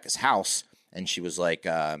at Rebecca's house, and she was like,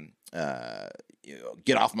 "Get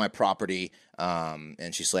off my property,"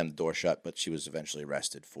 and she slammed the door shut, but she was eventually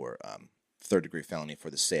arrested for third-degree felony for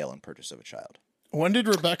the sale and purchase of a child. When did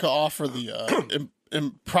Rebecca offer the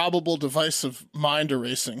improbable device of mind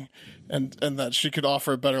erasing and that she could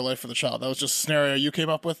offer a better life for the child? That was just a scenario you came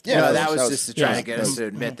up with? Yeah, No, that that was- was that just to try to get us to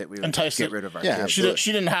admit that we would Entice get it. rid of our Yeah, kids.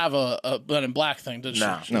 She didn't have a Men in Black thing, did she?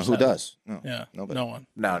 No. She No, just who had- does? No, Yeah, nobody. no one.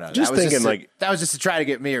 No. Just that was thinking, to- like- that was just to try to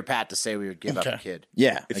get me or Pat to say we would give up a kid.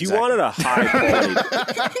 Yeah, If you wanted a high quality,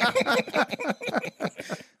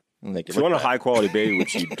 if you want a high quality baby,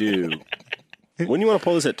 which you do, wouldn't you want to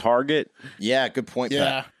pull this at Target? Yeah, good point,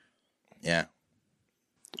 Yeah. Pat. Yeah.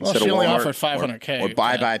 Well, Instead she of only Walmart, offered $500K. Or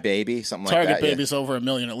Bye Baby, something like Target that. baby's over $1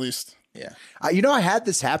 million at least. Yeah. I had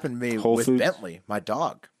this happen to me Whole with Foods? Bentley, my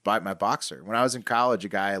dog, my boxer. When I was in college, a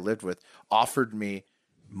guy I lived with offered me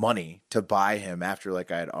money to buy him after like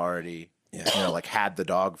I had already, like had the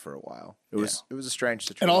dog for a while. It was a strange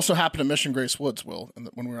situation. It also happened at Mission Grace Woods, Will,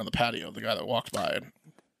 when we were on the patio. The guy that walked by and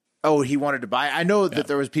Oh, he wanted to buy. I know that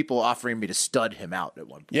there was people offering me to stud him out at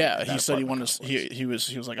one point. Yeah, he said he wanted to. He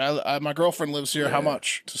was like, my girlfriend lives here. How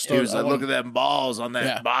much to stud? He was like, look at them balls on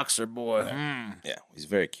that boxer boy. Yeah, he's a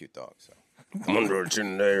very cute dog. So. I wonder what's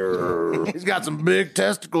in there. He's got some big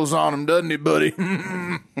testicles on him, doesn't he, buddy?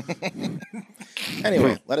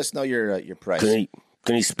 Anyway, let us know your price.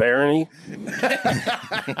 Can he spare any?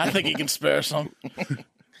 I think he can spare some.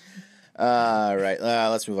 All right,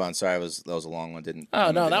 let's move on. Sorry, that was a long one.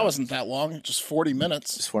 That wasn't that long. Just 40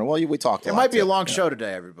 minutes. Just 40. Well, we talked a lot. It might be a long show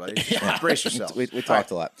today, everybody. Brace yourself. We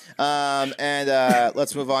talked a lot. And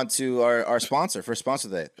let's move on to our sponsor, first sponsor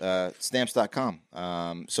today,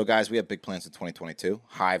 Stamps.com. So, guys, we have big plans in 2022.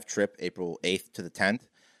 Hive trip, April 8th to the 10th.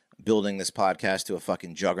 Building this podcast to a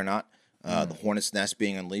fucking juggernaut. The hornet's nest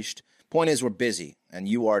being unleashed. Point is, we're busy, and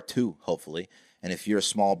you are too, hopefully. And if you're a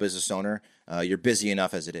small business owner, you're busy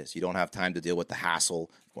enough as it is. You don't have time to deal with the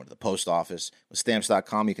hassle of going to the post office. With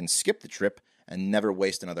Stamps.com, you can skip the trip and never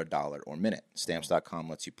waste another dollar or minute. Stamps.com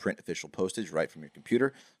lets you print official postage right from your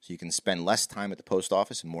computer, so you can spend less time at the post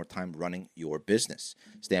office and more time running your business.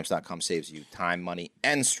 Stamps.com saves you time, money,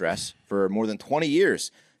 and stress. For more than 20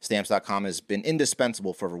 years, Stamps.com has been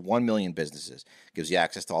indispensable for over 1 million businesses. It gives you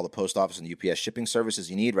access to all the post office and UPS shipping services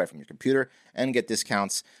you need right from your computer, and get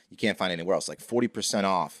discounts you can't find anywhere else, like 40%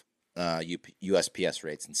 off USPS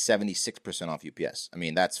rates and 76% off UPS. I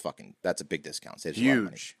mean, that's a big discount. Saves you a lot of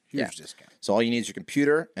money. Huge discount. So all you need is your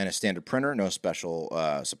computer and a standard printer, no special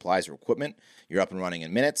supplies or equipment. You're up and running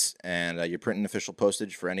in minutes, and you're printing official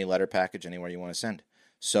postage for any letter package anywhere you want to send.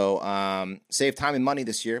 So save time and money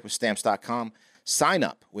this year with Stamps.com. Sign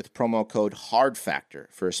up with promo code HARDFACTOR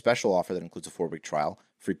for a special offer that includes a 4-week trial,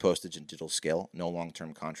 free postage and digital scale, no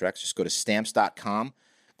long-term contracts. Just go to Stamps.com,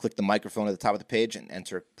 click the microphone at the top of the page, and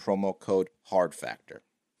enter promo code HARDFACTOR.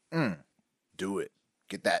 Do it.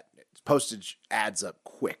 Get that. Postage adds up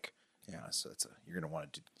quick. Yeah, so you're going to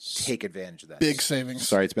want to take advantage of that. Big savings.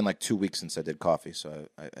 Sorry, it's been like 2 weeks since I did coffee, so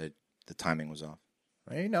the timing was off.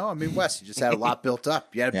 Well, I mean, Wes, you just had a lot built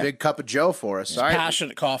up. You had a big cup of Joe for us. All right.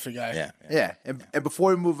 Passionate coffee guy. Yeah. And before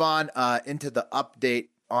we move on into the update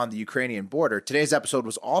on the Ukrainian border, today's episode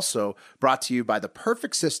was also brought to you by the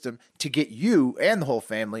perfect system to get you and the whole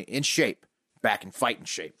family in shape, back in fighting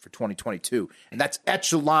shape for 2022. And that's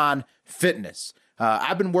Echelon Fitness.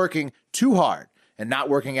 I've been working too hard and not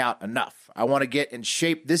working out enough. I want to get in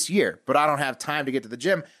shape this year, but I don't have time to get to the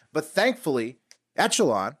gym. But thankfully,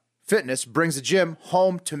 Echelon Fitness brings the gym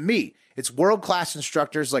home to me. It's world-class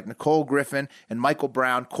instructors like Nicole Griffin and Michael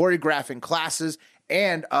Brown choreographing classes,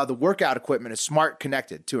 and the workout equipment is smart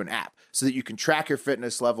connected to an app so that you can track your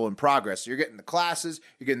fitness level and progress. So you're getting the classes,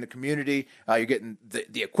 you're getting the community, you're getting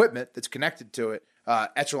the equipment that's connected to it.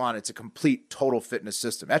 Echelon, it's a complete total fitness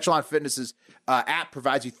system. Echelon Fitness's app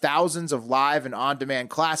provides you thousands of live and on-demand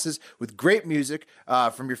classes with great music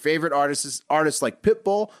from your favorite artists like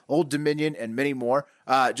Pitbull, Old Dominion, and many more.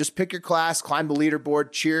 Just pick your class, climb the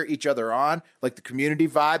leaderboard, cheer each other on, like the community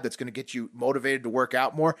vibe that's going to get you motivated to work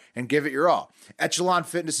out more, and give it your all. Echelon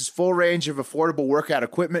Fitness's full range of affordable workout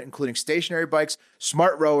equipment, including stationary bikes,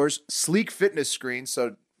 smart rowers, sleek fitness screens,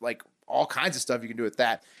 so like all kinds of stuff you can do with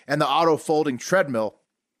that, and the auto-folding treadmill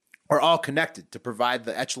are all connected to provide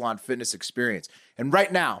the Echelon Fitness experience. And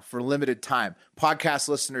right now, for a limited time, podcast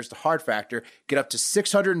listeners to Hard Factor get up to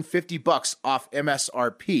 $650 off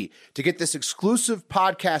MSRP. To get this exclusive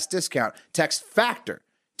podcast discount, text FACTOR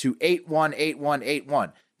to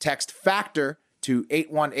 818181. Text FACTOR to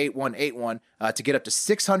 818181 to get up to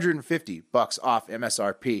 $650 off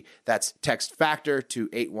MSRP. That's text FACTOR to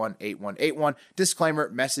 818181. Disclaimer,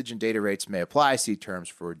 message and data rates may apply. See terms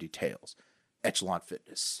for details. Echelon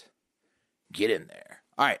Fitness. Get in there.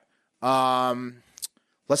 All right.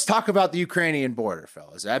 Let's talk about the Ukrainian border,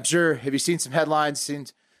 fellas. I'm sure, have you seen some headlines, seen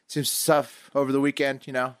some stuff over the weekend,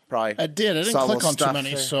 probably? I did. I didn't click on too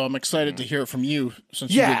many, so I'm excited to hear it from you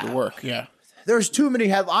since you did the work. Yeah. There's too many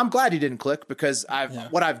headlines. I'm glad you didn't click because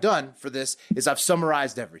what I've done for this is I've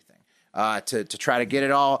summarized everything to try to get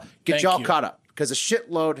y'all caught up, because a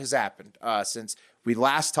shitload has happened since we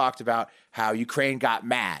last talked about how Ukraine got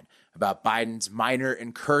mad about Biden's minor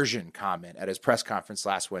incursion comment at his press conference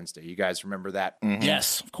last Wednesday. You guys remember that? Mm-hmm.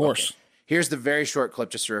 Yes, of course. Okay. Here's the very short clip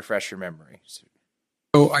just to refresh your memory.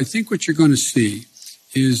 So I think what you're going to see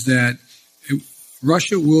is that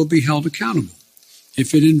Russia will be held accountable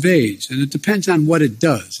if it invades, and it depends on what it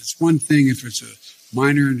does. It's one thing if it's a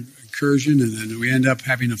minor incursion and then we end up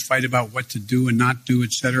having a fight about what to do and not do,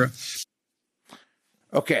 et cetera.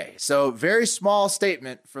 Okay, so very small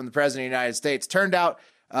statement from the President of the United States turned out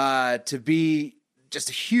to be just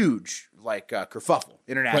a huge kerfuffle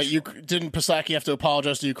internationally. Right, didn't Psaki have to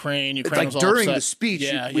apologize to Ukraine? Ukraine was all during upset. the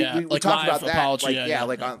speech. We We talked about that. apology,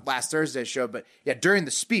 on last Thursday's show. But yeah, during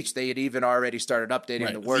the speech, they had even already started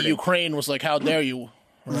updating the wording. Ukraine was like, "How dare you?"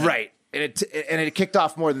 Right. And it kicked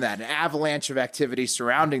off more than that. An avalanche of activity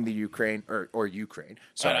surrounding the Ukraine or Ukraine.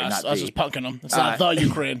 Sorry, I not was just punking them. It's not the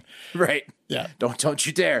Ukraine. Right. Yeah. Don't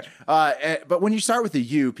you dare. But when you start with the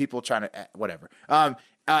U, people trying to whatever.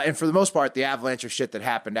 And for the most part, the avalanche of shit that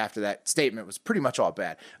happened after that statement was pretty much all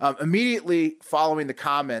bad. Immediately following the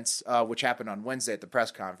comments, which happened on Wednesday at the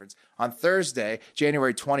press conference, on Thursday,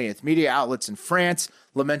 January 20th, media outlets in France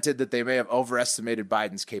lamented that they may have overestimated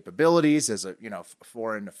Biden's capabilities as a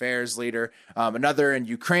foreign affairs leader. Another in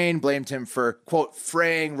Ukraine blamed him for, quote,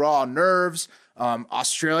 fraying raw nerves.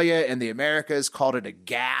 Australia and the Americas called it a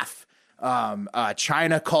gaffe.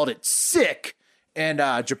 China called it sick. And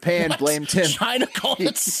Japan blamed him. China called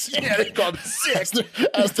it sick. Yeah, they called it sick.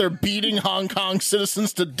 As they're beating Hong Kong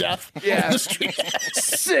citizens to death. Yeah. On the street.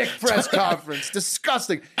 Sick press conference.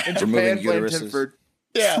 Disgusting. And Japan blamed him for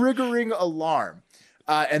triggering alarm.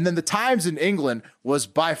 And then the Times in England was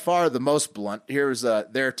by far the most blunt. Here's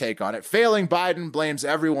their take on it. Failing Biden blames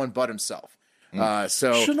everyone but himself.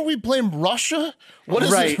 So shouldn't we blame Russia? What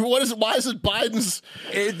is right. it? What is it? Why is it Biden's?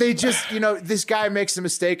 They just, this guy makes a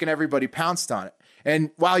mistake and everybody pounced on it.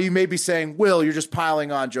 And while you may be saying, Will, you're just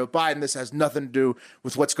piling on Joe Biden, this has nothing to do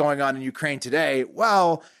with what's going on in Ukraine today.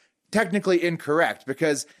 Well, technically incorrect,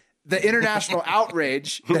 because the international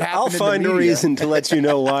outrage that happened I'll find a reason to let you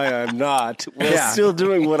know why I'm not while still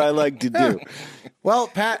doing what I like to do. Well,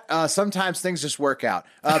 Pat, sometimes things just work out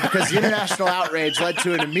because the international outrage led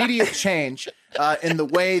to an immediate change in the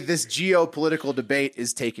way this geopolitical debate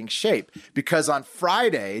is taking shape. Because on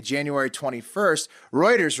Friday, January 21st,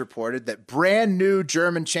 Reuters reported that brand new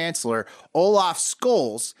German Chancellor Olaf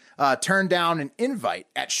Scholz turned down an invite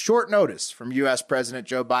at short notice from U.S. President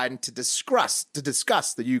Joe Biden to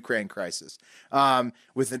discuss the Ukraine crisis.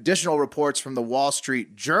 With additional reports from the Wall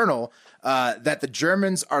Street Journal that the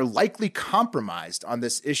Germans are likely compromised on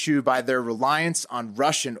this issue by their reliance on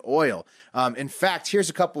Russian oil. In fact, here's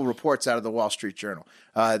a couple of reports out of the Wall Street Journal.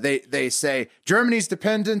 They say Germany's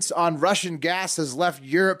dependence on Russian gas has left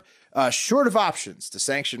Europe short of options to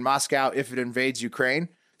sanction Moscow if it invades Ukraine.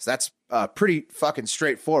 So that's pretty fucking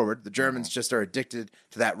straightforward. The Germans just are addicted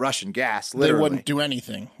to that Russian gas. Literally. They wouldn't do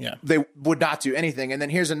anything. Yeah, they would not do anything. And then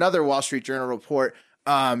here's another Wall Street Journal report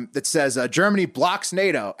that says Germany blocks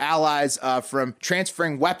NATO allies from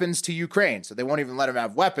transferring weapons to Ukraine. So they won't even let them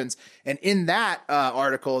have weapons. And in that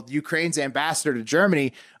article, Ukraine's ambassador to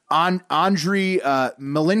Germany, Andriy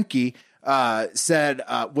Malinky,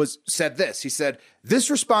 said this. He said, this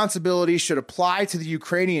responsibility should apply to the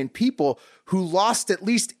Ukrainian people who lost at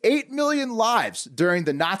least 8 million lives during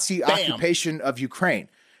the Nazi occupation of Ukraine.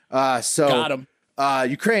 Got him.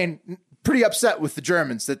 Ukraine pretty upset with the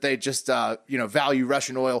Germans that they just, value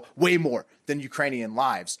Russian oil way more than Ukrainian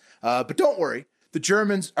lives. But don't worry. The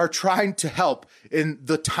Germans are trying to help in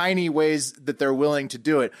the tiny ways that they're willing to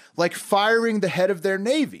do it, like firing the head of their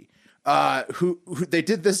Navy, who they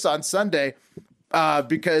did this on Sunday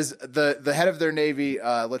because the head of their Navy,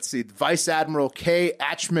 Vice Admiral K.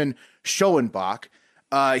 Achman Schoenbach,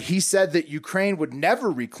 he said that Ukraine would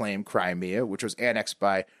never reclaim Crimea, which was annexed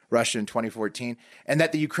by Russia in 2014, and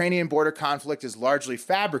that the Ukrainian border conflict is largely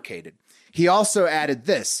fabricated. He also added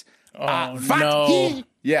this. No.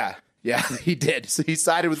 Yeah, he did. So he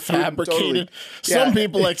sided with fabricated. Totally. Some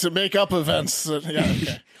people like to make up events.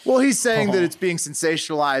 Okay. Well, he's saying that it's being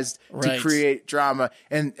sensationalized to create drama,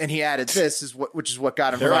 and he added this which is what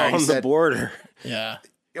got him They're fired. on the border. Yeah.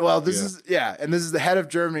 Well, this is and this is the head of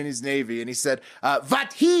Germany's Navy, and he said,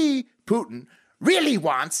 "What Putin really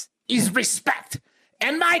wants is respect."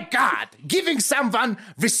 And my God, giving someone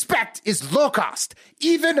respect is low cost,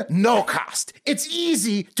 even no cost. It's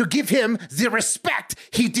easy to give him the respect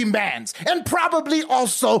he demands and probably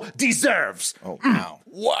also deserves. Oh, wow.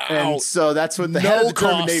 Wow. And so that's what the head of the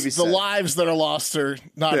German Navy said. The lives that are lost are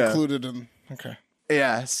not included in. Okay.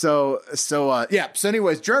 Yeah. So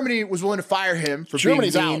anyways, Germany was willing to fire him for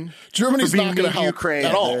Germany's being mean. out. Germany's not going to help Ukraine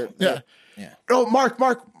at all. Yeah. Oh, Mark,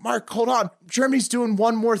 hold on. Germany's doing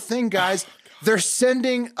one more thing, guys. They're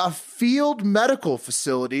sending a field medical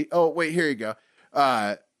facility. Oh, wait, here you go.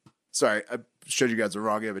 Sorry, I showed you guys the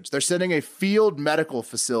wrong image. They're sending a field medical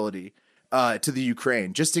facility to the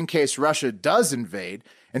Ukraine just in case Russia does invade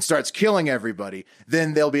and starts killing everybody.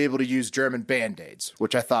 Then they'll be able to use German Band-Aids,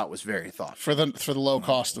 which I thought was very thoughtful. For the low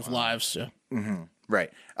cost of lives, yeah. Mm-hmm.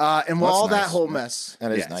 Right. And while all that whole mess.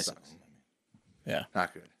 That is nice. Yeah.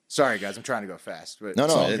 Not good. Sorry, guys, I'm trying to go fast. But No,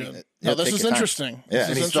 This is interesting. Yeah. This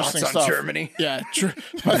is Any interesting thoughts on stuff. Germany? Yeah,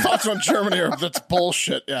 my thoughts on Germany are that's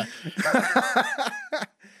bullshit. Yeah,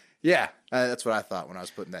 Yeah, that's what I thought when I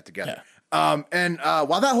was putting that together. And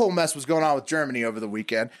while that whole mess was going on with Germany over the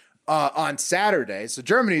weekend, on Saturday, so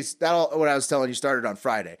Germany's, what I was telling you started on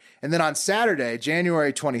Friday. And then on Saturday,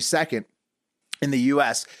 January 22nd, in the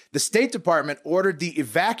U.S., the State Department ordered the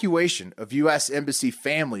evacuation of U.S. embassy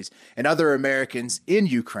families and other Americans in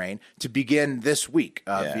Ukraine to begin this week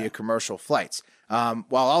via commercial flights, while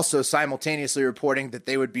also simultaneously reporting that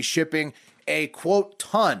they would be shipping a, quote,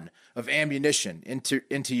 ton of ammunition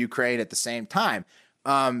into Ukraine at the same time.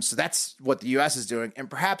 So that's what the U.S. is doing. And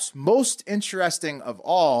perhaps most interesting of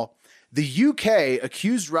all, the U.K.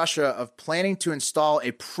 accused Russia of planning to install a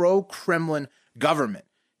pro-Kremlin government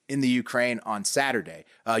in the Ukraine on Saturday.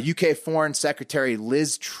 UK Foreign Secretary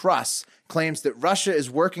Liz Truss claims that Russia is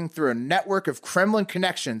working through a network of Kremlin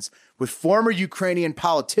connections with former Ukrainian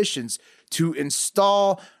politicians to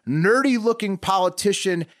install nerdy-looking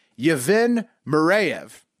politician Yevhen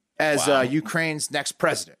Murayev as Ukraine's next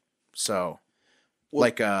president. So,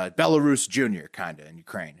 like Belarus Jr. kind of in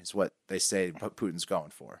Ukraine is what they say Putin's going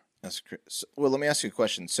for. That's so, well, let me ask you a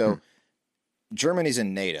question. So, Germany's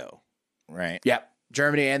in NATO, right? Yep.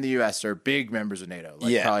 Germany and the U.S. are big members of NATO,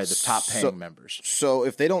 probably the top paying members. So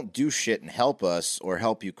if they don't do shit and help us or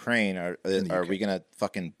help Ukraine, are we going to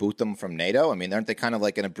fucking boot them from NATO? I mean, aren't they kind of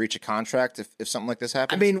like in a breach of contract if something like this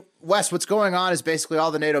happens? I mean, Wes, what's going on is basically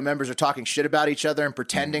all the NATO members are talking shit about each other and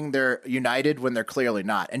pretending they're united when they're clearly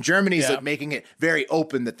not. And Germany's like making it very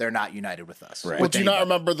open that they're not united with us. Right. Well, do you not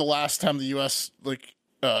remember the last time the U.S.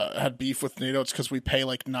 had beef with NATO? It's because we pay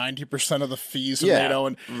like 90% of the fees of NATO,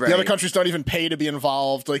 and the other countries don't even pay to be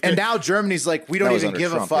involved. And now Germany's like, we don't even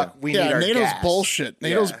give a fuck. We need our NATO's gas. bullshit.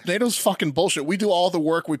 NATO's fucking bullshit. We do all the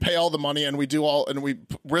work, we pay all the money, and we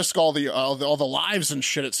risk all the lives and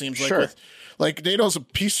shit. It seems like NATO's a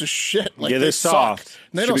piece of shit. Like, they're soft.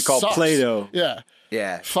 NATO should be called sucks. Play-Doh.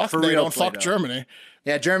 Yeah. Fuck NATO and fuck Germany.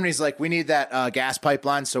 Yeah, Germany's like, we need that gas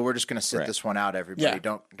pipeline, so we're just going to sit this one out, everybody.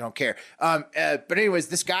 Don't care. But anyways,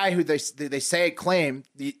 this guy who they claim,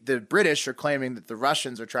 the British are claiming that the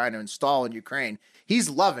Russians are trying to install in Ukraine, he's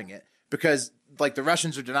loving it because, like, the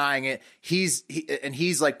Russians are denying it. He's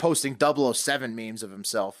like posting 007 memes of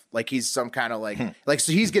himself. Like, he's some kind of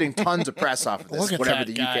so he's getting tons of press off of this, whatever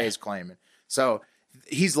the UK is claiming. So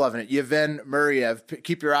he's loving it. Yevhen Murayev,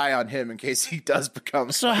 keep your eye on him in case he does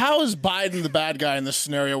become. So how is Biden the bad guy in this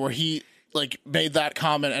scenario where he made that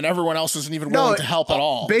comment and everyone else isn't even willing to help at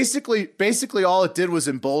all? Basically, all it did was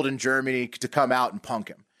embolden Germany to come out and punk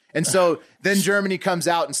him. And so then Germany comes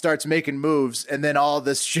out and starts making moves, and then all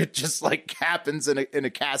this shit just happens in a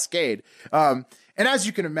cascade. And as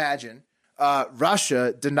you can imagine,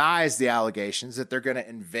 Russia denies the allegations that they're going to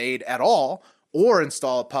invade at all or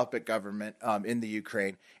install a puppet government in the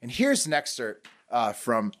Ukraine. And here's an excerpt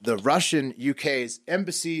from the Russian UK's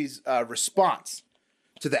embassy's response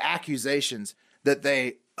to the accusations that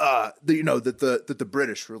that the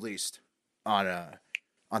British released on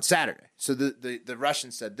Saturday. So the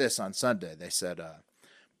Russians said this on Sunday. They said,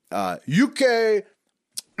 UK,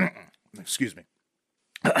 excuse me.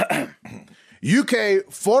 UK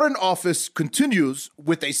Foreign Office continues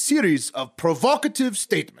with a series of provocative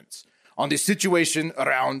statements on the situation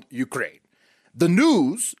around Ukraine. The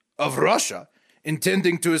news of Russia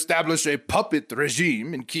intending to establish a puppet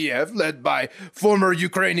regime in Kiev led by former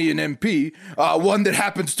Ukrainian MP, one that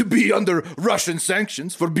happens to be under Russian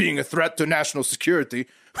sanctions for being a threat to national security,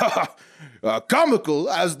 comical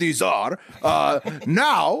as these are,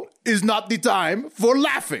 now is not the time for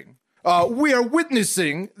laughing. We are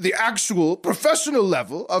witnessing the actual professional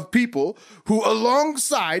level of people who,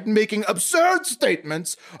 alongside making absurd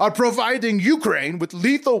statements, are providing Ukraine with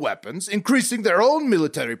lethal weapons, increasing their own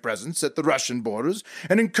military presence at the Russian borders,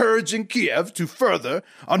 and encouraging Kiev to further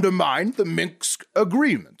undermine the Minsk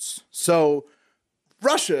agreements. So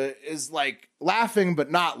Russia is laughing but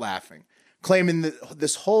not laughing, claiming that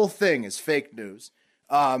this whole thing is fake news,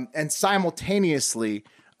 and simultaneously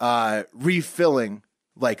refilling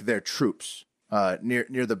their troops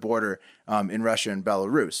near the border in Russia and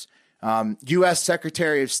Belarus. U.S.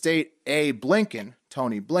 Secretary of State Tony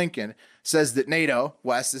Blinken, says that NATO,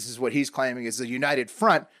 West, this is what he's claiming, is a united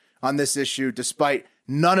front on this issue, despite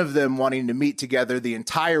none of them wanting to meet together the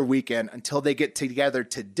entire weekend until they get together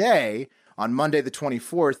today on Monday the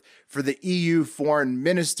 24th for the EU foreign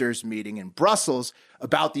ministers meeting in Brussels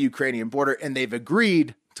about the Ukrainian border, and they've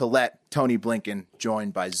agreed to let Tony Blinken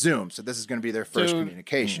join by Zoom. So this is going to be their first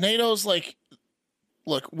communication. NATO's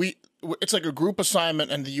it's like a group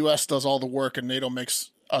assignment and the U.S. does all the work and NATO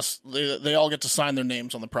makes us. They all get to sign their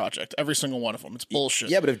names on the project. Every single one of them. It's bullshit.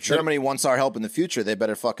 Yeah, but if Germany wants our help in the future, they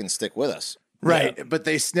better fucking stick with us. Right, yeah. But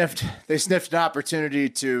they sniffed an opportunity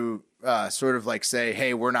to sort of like say,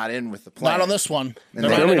 "Hey, we're not in with the plan." Not on this one.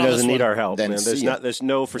 Germany doesn't need our help. Then Man. There's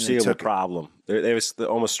no foreseeable problem. They have the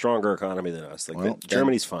almost stronger economy than us.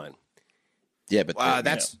 Germany's fine. Yeah, but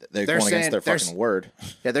they're going against their fucking word.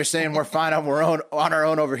 Yeah, they're saying we're fine on our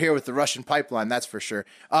own over here with the Russian pipeline. That's for sure.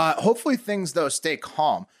 Hopefully, things though stay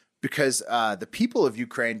calm. Because the people of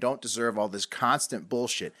Ukraine don't deserve all this constant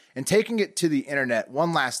bullshit. And taking it to the internet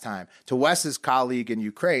one last time to Wes's colleague in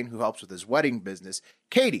Ukraine who helps with his wedding business,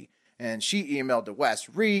 Katie. And she emailed to Wes,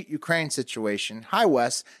 Ukraine situation. Hi,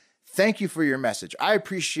 Wes. Thank you for your message. I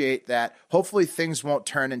appreciate that. Hopefully things won't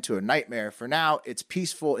turn into a nightmare. For now, it's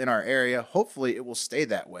peaceful in our area. Hopefully it will stay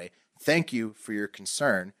that way. Thank you for your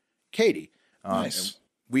concern, Katie. Nice.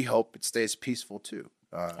 We hope it stays peaceful too.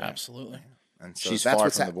 Absolutely. And so she's far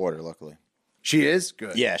from the border, luckily. She is?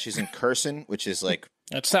 Good. Yeah, she's in Kherson, which is like...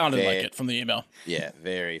 It sounded like it from the email. Yeah,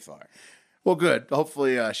 very far. Well, good.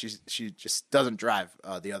 Hopefully she just doesn't drive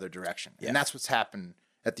the other direction. Yeah. And that's what's happened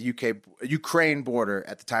at the Ukraine border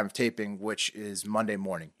at the time of taping, which is Monday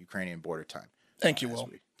morning, Ukrainian border time. Thank you,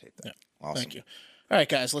 Will. Yeah. Awesome. Thank you. All right,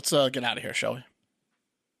 guys, let's get out of here, shall we?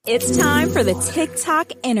 It's time for the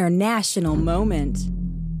TikTok International Moment.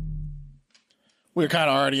 We were kind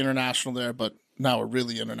of already international there, but now we're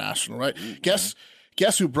really international, right? Guess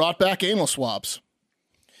who brought back anal swabs?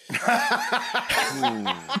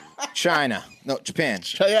 China. No, Japan.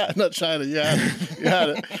 Yeah, not China. You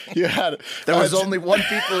had it. There was only one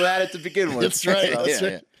people who had it to begin with. That's right. So, That's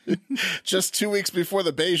right. Just 2 weeks before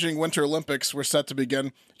the Beijing Winter Olympics were set to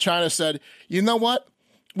begin, China said, you know what?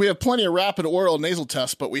 We have plenty of rapid oral nasal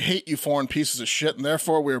tests, but we hate you foreign pieces of shit, and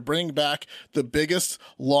therefore we are bringing back the biggest,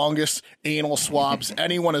 longest anal swabs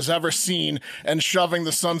anyone has ever seen and shoving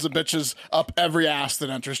the sons of bitches up every ass that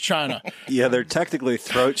enters China. Yeah, they're technically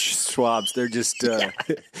throat swabs. They're just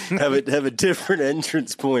have a different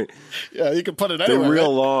entrance point. Yeah, you can put it anywhere. They're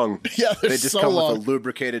real right? long. Yeah, they just so come long. with a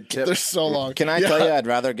lubricated tip. They're so long. Can I tell you, I'd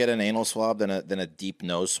rather get an anal swab than a deep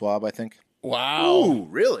nose swab, I think. Wow. Ooh,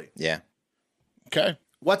 really? Yeah. Okay.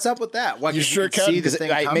 What's up with that? What, You sure can. see the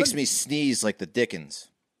thing It coming? makes me sneeze like the Dickens.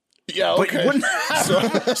 Yeah, But okay. you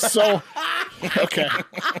wouldn't So, okay.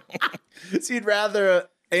 So you'd rather an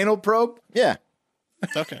anal probe? Yeah,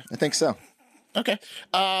 Okay. I think so. Okay.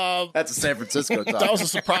 That's a San Francisco talk. That was a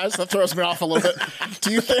surprise. That throws me off a little bit.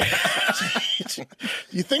 Do you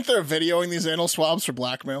think they're videoing these anal swabs for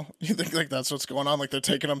blackmail? You think like that's what's going on? Like they're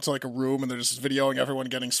taking them to like a room and they're just videoing everyone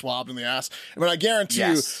getting swabbed in the ass? I mean, I guarantee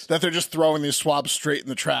you that they're just throwing these swabs straight in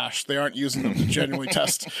the trash. They aren't using them to genuinely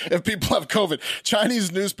test if people have COVID.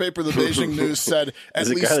 Chinese newspaper, the Beijing News, said at There's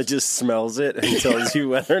least a guy that just smells it and tells you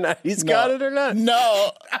whether or not he's got it or not.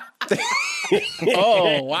 no.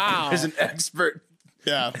 Oh wow! There's an expert.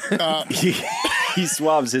 Yeah. He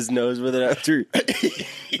swabs his nose with it after.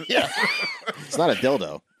 Yeah. It's not a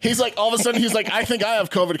dildo. He's like, all of a sudden, he's like, I think I have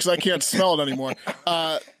COVID because I can't smell it anymore.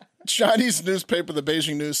 Chinese newspaper, the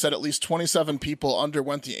Beijing News, said at least 27 people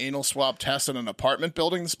underwent the anal swab test in an apartment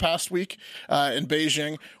building this past week in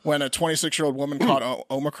Beijing when a 26-year-old woman caught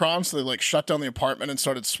Omicron. So they like shut down the apartment and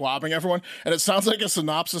started swabbing everyone. And it sounds like a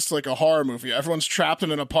synopsis to like a horror movie. Everyone's trapped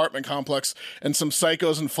in an apartment complex and some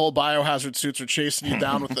psychos in full biohazard suits are chasing you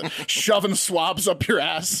down with the shoving swabs up your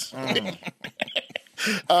ass.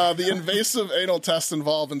 The invasive anal test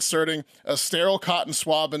involved inserting a sterile cotton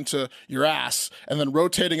swab into your ass and then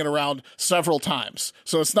rotating it around several times.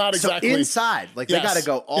 So it's not exactly inside. Like they got to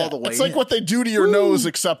go all the way. It's like what they do to your nose,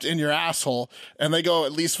 except in your asshole, and they go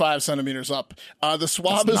at least 5 centimeters up. The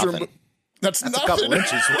swab is removed. That's a nothing. couple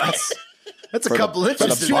inches, Wes. That's a couple inches.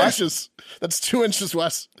 That's 2 inches. That's 2 inches,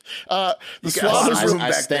 Wes. The swab is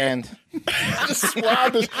I stand.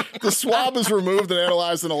 the swab is removed and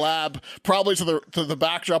analyzed in a lab, probably to the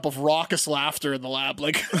backdrop of raucous laughter in the lab.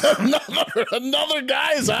 Like another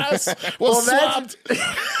guy's ass was swabbed.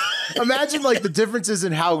 Imagine like the differences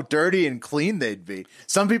in how dirty and clean they'd be.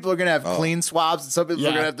 Some people are gonna have clean swabs, and some people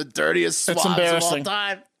are gonna have the dirtiest swabs of all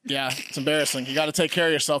time. Yeah, it's embarrassing. You got to take care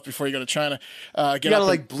of yourself before you go to China. You got to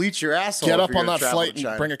like bleach your asshole. Get up on that flight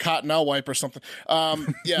and bring a Cottonelle wipe or something.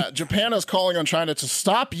 Japan is calling on China to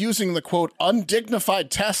stop using the quote undignified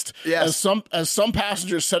test, as some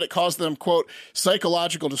passengers said it caused them quote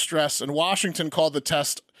psychological distress, and Washington called the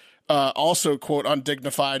test also, quote,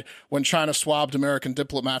 undignified when China swabbed American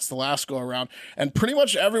diplomats the last go around. And pretty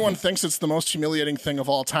much everyone thinks it's the most humiliating thing of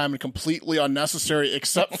all time and completely unnecessary,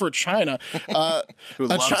 except for China. A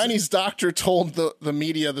Chinese doctor told the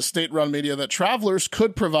media, the state-run media, that travelers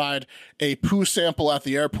could provide a poo sample at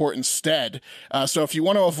the airport instead. So if you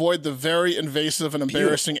want to avoid the very invasive and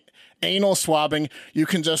embarrassing anal swabbing, you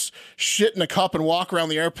can just shit in a cup and walk around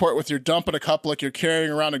the airport with your dump in a cup like you're carrying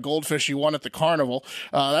around a goldfish you won at the carnival.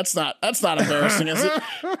 That's not embarrassing, is it?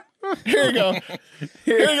 Here you go.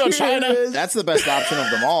 Here you go, China. That's the best option of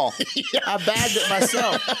them all. Yeah, I bagged it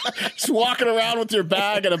myself. Just walking around with your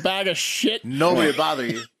bag and a bag of shit. Nobody would bother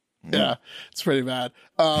you. Yeah, it's pretty bad.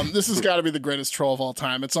 This has got to be the greatest troll of all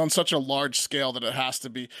time. It's on such a large scale that it has to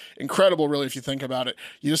be incredible, really, if you think about it.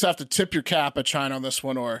 You just have to tip your cap at China on this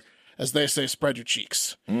one, or, as they say, spread your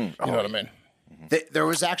cheeks. You know what I mean? There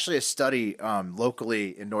was actually a study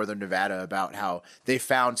locally in northern Nevada about how they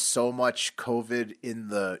found so much COVID in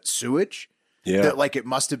the sewage that like it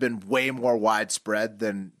must have been way more widespread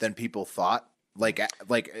than people thought. Like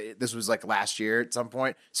this was like last year at some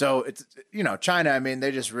point. So it's, China, I mean,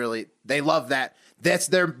 they love that. That's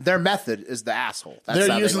their method is the asshole. That's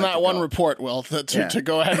They're using that one report, Will, to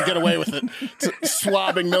go ahead and get away with it.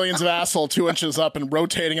 Swabbing millions of asshole 2 inches up and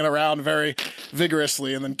rotating it around very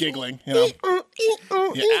vigorously and then giggling, Yeah,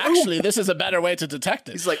 actually, this is a better way to detect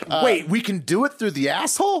it. He's like, wait, we can do it through the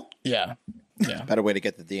asshole? Yeah. Better way to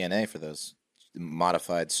get the DNA for those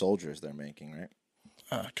modified soldiers they're making, right?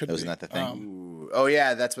 Wasn't that the thing? Oh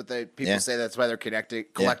yeah, that's what people say. That's why they're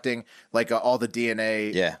collecting like all the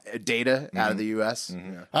DNA data out of the U.S.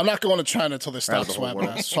 Yeah. I'm not going to China until they stop swabbing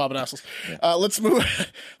assholes. Let's move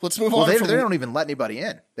on. Well, they don't even let anybody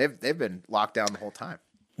in. They've been locked down the whole time.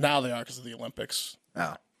 Now they are because of the Olympics.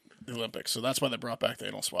 Oh, the Olympics. So that's why they brought back the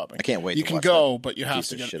anal swabbing. I can't wait. You can go, but you have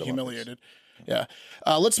to get humiliated. Yeah.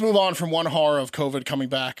 Let's move on from one horror of COVID coming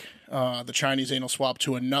back, the Chinese anal swab,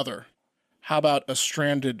 to another. How about a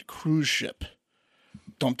stranded cruise ship?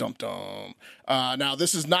 Dum, dum, dum. Now,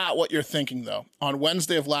 this is not what you're thinking, though. On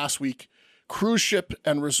Wednesday of last week, cruise ship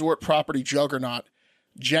and resort property juggernaut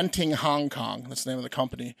Genting Hong Kong, that's the name of the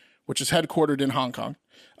company, which is headquartered in Hong Kong,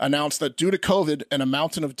 announced that due to COVID and a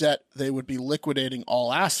mountain of debt, they would be liquidating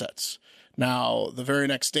all assets. Now, the very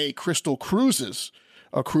next day, Crystal Cruises,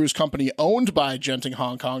 a cruise company owned by Genting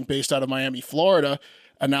Hong Kong, based out of Miami, Florida,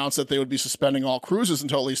 announced that they would be suspending all cruises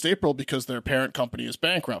until at least April because their parent company is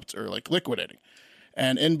bankrupt or liquidating.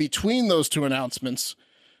 And in between those two announcements,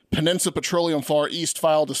 Peninsula Petroleum Far East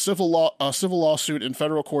filed a civil lawsuit in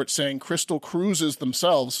federal court saying Crystal Cruises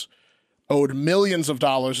themselves owed millions of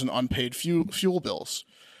dollars in unpaid fuel bills.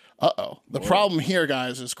 The problem here,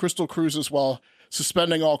 guys, is Crystal Cruises, while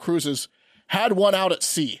suspending all cruises, had one out at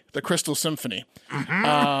sea, the Crystal Symphony.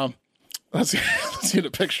 Let's get a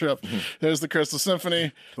picture up. There's the Crystal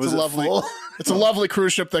Symphony. It's a lovely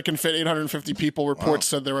cruise ship that can fit 850 people. Reports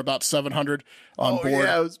said there were about 700 on board.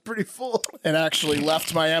 Yeah, it was pretty full. And actually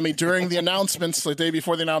left Miami during the announcements, the day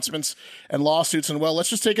before the announcements and lawsuits. And well, let's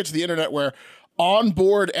just take it to the internet where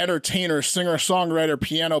onboard entertainer, singer, songwriter,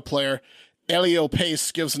 piano player Elio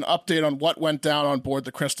Pace gives an update on what went down on board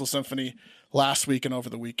the Crystal Symphony last week and over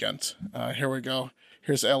the weekend. Here we go.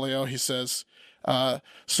 Here's Elio. He says,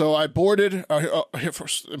 so I boarded, here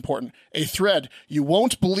first, important, a thread. You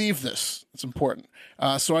won't believe this. It's important.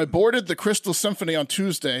 So I boarded the Crystal Symphony on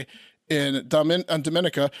Tuesday in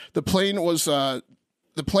Dominica. The plan was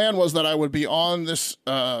that I would be on this,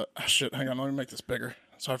 hang on, let me make this bigger.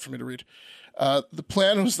 It's hard for me to read. The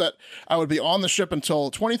plan was that I would be on the ship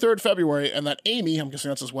until 23rd February and that Amy, I'm guessing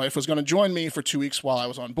that's his wife, was going to join me for 2 weeks while I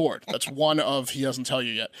was on board. That's one of, he doesn't tell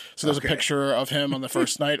you yet. So there's a picture of him on the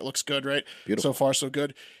first night. It looks good, right? Beautiful. So far, so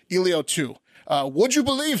good. Elio 2. Would you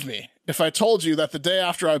believe me if I told you that the day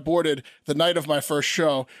after I boarded, the night of my first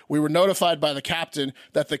show, we were notified by the captain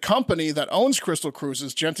that the company that owns Crystal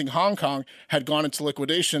Cruises, Genting Hong Kong, had gone into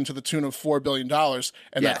liquidation to the tune of $4 billion,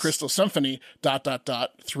 and that Crystal Symphony, ...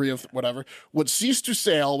 3 of whatever, would cease to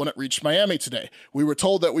sail when it reached Miami today. We were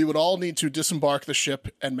told that we would all need to disembark the ship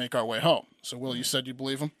and make our way home. So, Will, you said you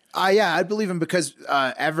believe him? Yeah, I believe him because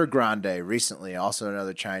Evergrande recently, also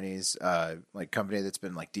another Chinese company that's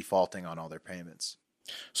been defaulting on all their payments.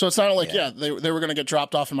 So it sounded like, they were going to get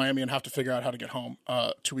dropped off in Miami and have to figure out how to get home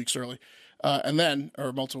 2 weeks early. And then,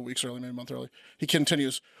 or multiple weeks early, maybe a month early, he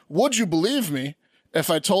continues, would you believe me if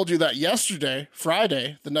I told you that yesterday,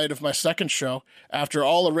 Friday, the night of my second show, after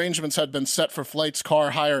all arrangements had been set for flights,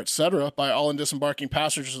 car hire, etc., by all in disembarking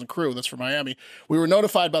passengers and crew, that's for Miami, we were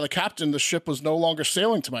notified by the captain the ship was no longer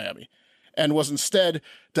sailing to Miami and was instead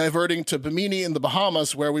diverting to Bimini in the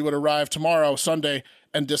Bahamas, where we would arrive tomorrow, Sunday,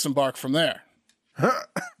 and disembark from there.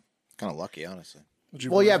 kind of lucky, honestly.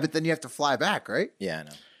 Well, yeah, but then you have to fly back, right? Yeah, I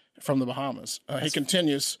know. From the Bahamas. He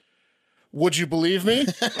continues, would you believe me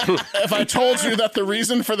if I told you that the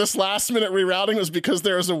reason for this last-minute rerouting was because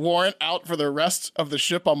there is a warrant out for the rest of the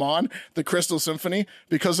ship I'm on, the Crystal Symphony,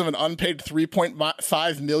 because of an unpaid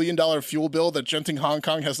 $3.5 million fuel bill that Genting Hong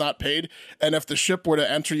Kong has not paid, and if the ship were to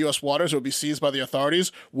enter U.S. waters, it would be seized by the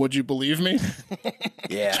authorities? Would you believe me?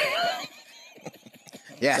 Yeah.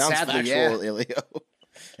 Yeah, Sounds sadly, factual, yeah. Ilio.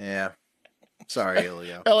 Yeah. Sorry,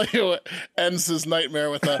 Ilio. Elio ends his nightmare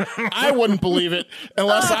with a, I wouldn't believe it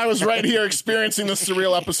unless I was right here experiencing this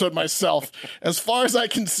surreal episode myself. As far as I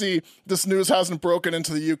can see, this news hasn't broken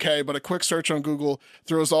into the UK, but a quick search on Google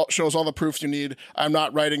shows all the proof you need. I'm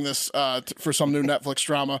not writing this for some new Netflix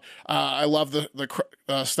drama. I love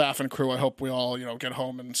the staff and crew. I hope we all, get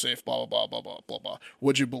home and safe, blah, blah, blah, blah, blah, blah, blah.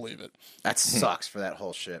 Would you believe it? That sucks for that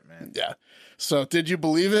whole shit, man. Yeah. So did you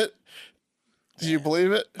believe it? Do you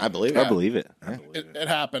believe it? I believe it. I believe it. It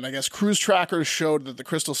happened. I guess cruise trackers showed that the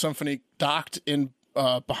Crystal Symphony docked in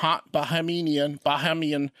Bahamian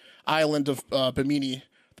island of Bimini.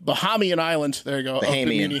 Bahamian island. There you go.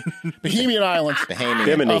 Bahamian. Bahamian island.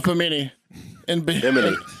 Bahamian. Of Bimini. In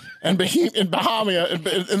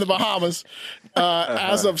Bahamia, in the Bahamas,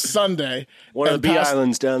 as of Sunday. One of the B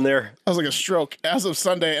islands down there. That was like a stroke. As of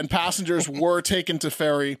Sunday, and passengers were taken to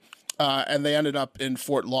ferry. And they ended up in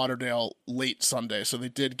Fort Lauderdale late Sunday. So they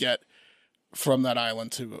did get from that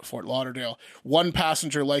island to Fort Lauderdale. One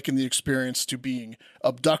passenger likened the experience to being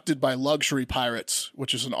abducted by luxury pirates,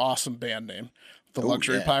 which is an awesome band name. The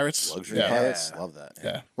Luxury Pirates. Luxury Pirates. Love that.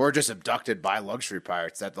 Yeah. Or just abducted by luxury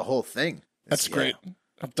pirates. That the whole thing. That's great.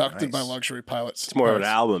 Abducted by luxury pilots. It's more of an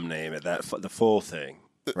album name at that, the full thing.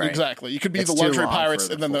 Right. Exactly. You could be It's the too luxury long pirates,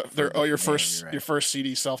 for and the then full- your for the first name, your first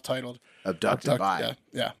CD self-titled. Abducted by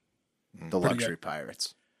Yeah. the luxury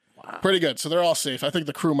pirates. Pretty good. So they're all safe. I think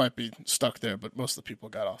the crew might be stuck there, but most of the people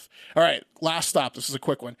got off. All right, last stop. This is a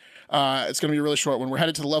quick one. It's going to be a really short one. We're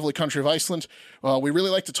headed to the lovely country of Iceland. We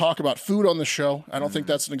really like to talk about food on the show. I don't think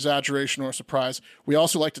that's an exaggeration or a surprise. We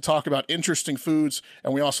also like to talk about interesting foods,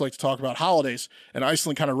 and we also like to talk about holidays. And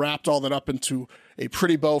Iceland kind of wrapped all that up into a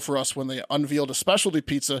pretty bow for us when they unveiled a specialty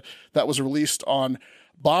pizza that was released on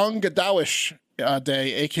Bangadawish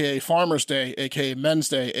Day, aka Farmers Day, aka Men's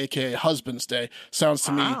Day, aka Husband's Day. Sounds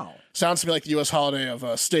to me like the U.S. holiday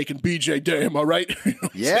of Steak and BJ Day. Am I right?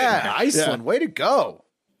 Yeah, Iceland, way to go!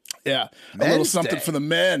 Yeah, Men's a little something Day. for the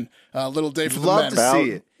men, a little day for Love the men. to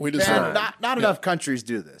see it. We deserve Man, not enough countries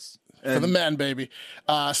do this. for the men, baby.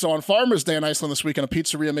 So on Farmers Day in Iceland this weekend, a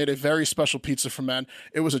pizzeria made a very special pizza for men.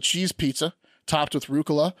 It was a cheese pizza topped with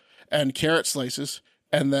rucola and carrot slices,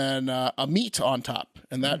 and then a meat on top.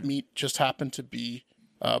 And that meat just happened to be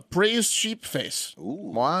braised sheep face.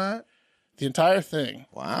 What? The entire thing.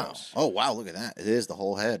 Wow. Oh, wow. Look at that. It is the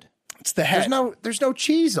whole head. It's the head. There's no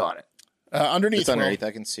cheese on it. Underneath. It's underneath.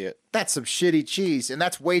 I can see it. That's some shitty cheese, and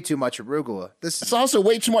that's way too much arugula. This It's is also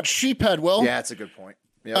way too much sheep head, Will. yeah, that's a good point.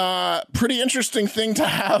 Yep. Pretty interesting thing to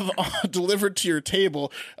have delivered to your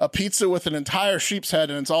table. A pizza with an entire sheep's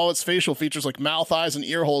head, and it's all its facial features like mouth, eyes, and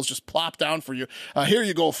ear holes just plopped down for you. Here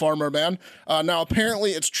you go, farmer man. Now,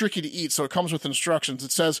 apparently it's tricky to eat, so it comes with instructions.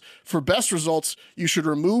 It says, for best results, you should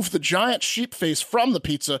remove the giant sheep face from the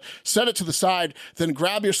pizza, set it to the side, then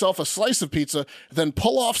grab yourself a slice of pizza, then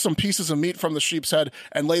pull off some pieces of meat from the sheep's head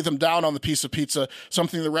and lay them down on the piece of pizza,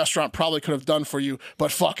 something the restaurant probably could have done for you,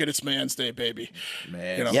 but fuck it, it's Man's Day, baby.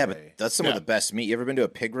 Man, Yeah, but that's some of the best meat. You ever been to a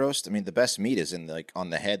pig roast? I mean, the best meat is in on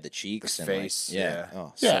the head, the cheeks, The and face, yeah.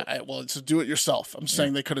 Oh, Well, it's do it yourself. I'm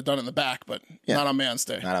saying they could have done it in the back, but not on Man's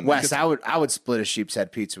Day. not on Wes, I would split a sheep's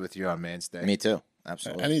head pizza with you on Man's Day. Me too.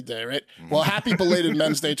 Absolutely. Any day, right? Well, happy belated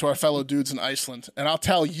Men's Day to our fellow dudes in Iceland. And I'll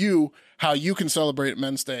tell you how you can celebrate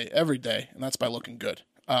Men's Day every day, and that's by looking good.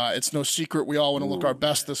 It's no secret we all want to look our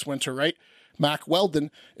best this winter, right? Mack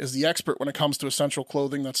Weldon is the expert when it comes to essential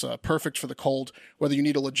clothing that's perfect for the cold. Whether you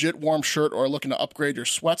need a legit warm shirt or are looking to upgrade your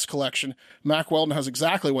sweats collection, Mack Weldon has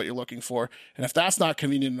exactly what you're looking for. And if that's not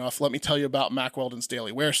convenient enough, let me tell you about Mack Weldon's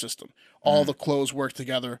daily wear system. All the clothes work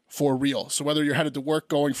together for real. So whether you're headed to work,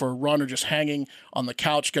 going for a run, or just hanging on the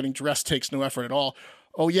couch, getting dressed takes no effort at all.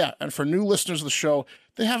 Oh yeah, and for new listeners of the show,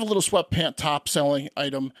 they have a little sweatpant top selling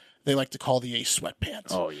item they like to call the Ace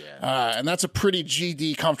sweatpants. Oh, yeah. And that's a pretty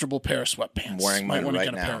GD comfortable pair of sweatpants. I'm wearing Might mine wanna right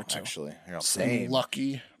get a pair now, or two. actually. Same.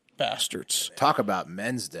 Lucky bastards. Talk about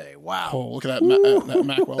Men's Day. Wow. Oh, look at that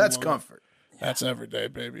Mack Weldon That's logo. comfort. That's every day,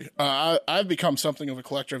 baby. I've become something of a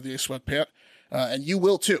collector of the Ace sweatpant, and you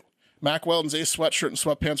will too. Mack Weldon's Ace sweatshirt and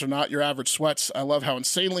sweatpants are not your average sweats. I love how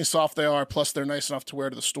insanely soft they are, plus they're nice enough to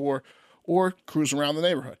wear to the store or cruise around the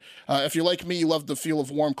neighborhood. If you're like me, you love the feel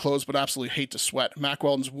of warm clothes but absolutely hate to sweat. Mack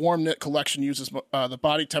Weldon's warm knit collection uses the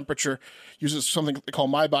body temperature, uses something they call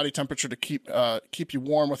my body temperature to keep you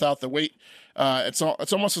warm without the weight. It's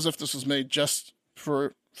almost as if this was made just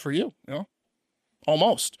for you, you know?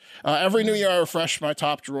 Almost. Every new year I refresh my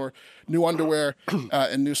top drawer, new underwear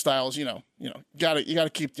and new styles. You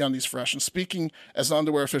gotta keep the undies fresh. And speaking as an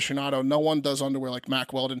underwear aficionado, no one does underwear like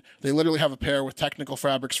Mack Weldon. They literally have a pair with technical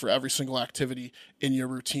fabrics for every single activity in your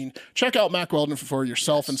routine. Check out Mack Weldon for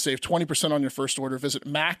yourself and save 20% on your first order. Visit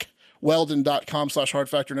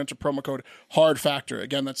mackweldon.com/hardfactor and enter promo code hardfactor.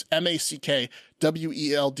 Again, that's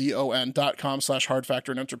mackweldon.com/hardfactor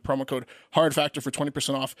and enter promo code hardfactor for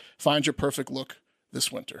 20% off. Find your perfect look this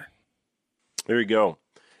winter. There you go.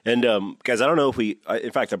 And guys, I don't know if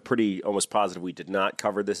in fact, I'm pretty almost positive we did not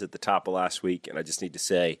cover this at the top of last week. And I just need to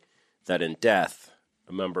say that in death,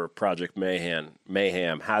 a member of Project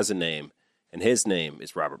Mayhem has a name, and his name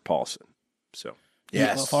is Robert Paulson. So,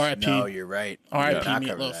 yes. R.I.P. No, you're right. R.I.P.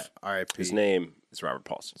 Meatloaf. R.I.P. His name is Robert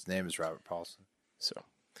Paulson. His name is Robert Paulson. So,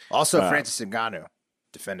 also, Francis Ngannou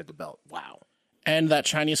defended the belt. Wow. And that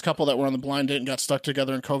Chinese couple that were on the blind date and got stuck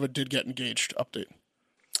together in COVID did get engaged. Update.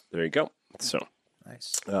 There you go. So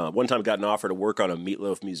nice. One time got an offer to work on a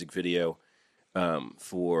Meatloaf music video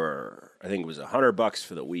for, I think it was $100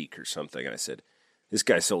 for the week or something. And I said, this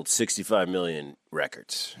guy sold 65 million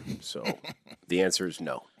records. So the answer is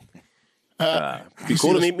no. Be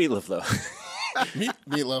cool to meet Meatloaf, though.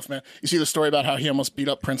 Meatloaf, man. You see the story about how he almost beat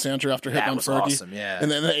up Prince Andrew after hitting on Fergie? Awesome, yeah. And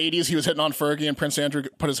then in the 80s, he was hitting on Fergie, and Prince Andrew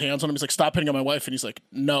put his hands on him. He's like, stop hitting on my wife. And he's like,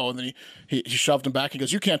 no. And then he shoved him back. He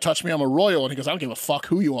goes, you can't touch me. I'm a royal. And he goes, I don't give a fuck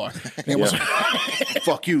who you are. And he almost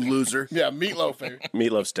fuck you, loser. Yeah, Meatloaf, baby.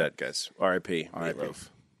 Meatloaf's dead, guys. R.I.P. Meatloaf.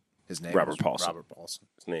 His name Robert is Paulson. Robert Paulson.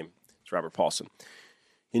 His name is Robert Paulson.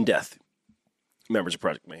 In death, members of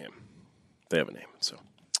Project Mayhem. They have a name, so...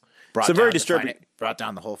 very disturbing. Brought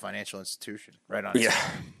down the whole financial institution right on. Yeah,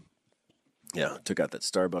 took out that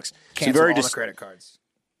Starbucks. Cancel all the credit cards.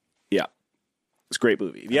 Yeah, it's a great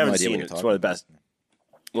movie. If you haven't seen it, it's one of the best.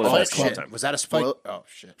 One of the best of all time. Was that a spoiler? Oh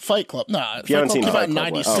shit! Fight Club. Nah, if you haven't seen Fight Club,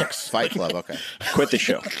 96. Fight Club. Okay, quit the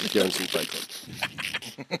show. If you haven't seen Fight Club.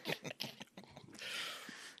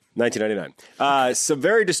 1999. Some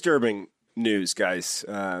very disturbing news, guys.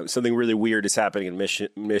 Something really weird is happening in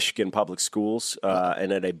Michigan public schools,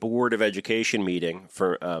 and at a Board of Education meeting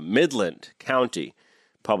for Midland County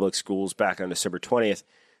Public Schools back on December 20th,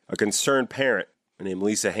 a concerned parent named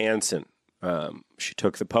Lisa Hansen, she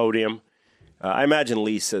took the podium. I imagine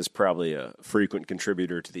Lisa is probably a frequent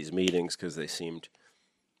contributor to these meetings because they seemed,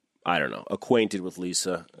 I don't know, acquainted with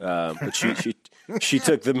Lisa. But she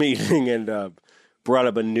took the meeting and brought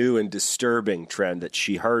up a new and disturbing trend that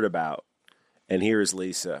she heard about. And here's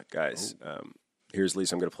Lisa, guys. Here's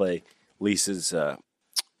Lisa. I'm going to play Lisa's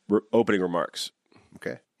opening remarks.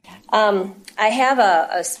 Okay. I have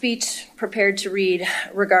a speech prepared to read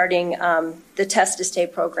regarding the test to stay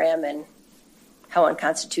program and how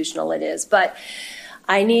unconstitutional it is. But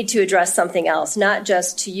I need to address something else, not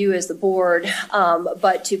just to you as the board,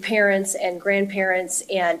 but to parents and grandparents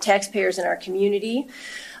and taxpayers in our community.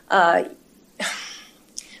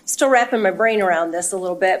 Still wrapping my brain around this a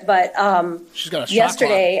little bit, but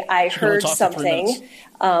yesterday I heard something,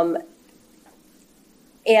 and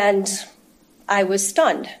I was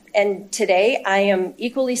stunned. And today I am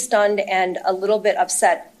equally stunned and a little bit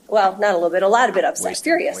upset. Well, not a little bit, a lot of bit upset,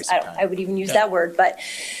 furious. I would even use that word. But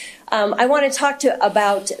I want to talk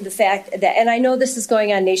about the fact that, and I know this is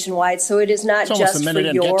going on nationwide, so it is not just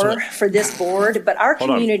for this board, but our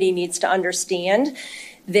community needs to understand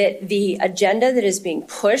that the agenda that is being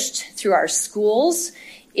pushed through our schools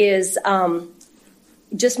is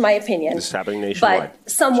just my opinion, this is happening nationwide, but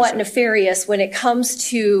somewhat nefarious when it comes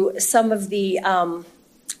to some of the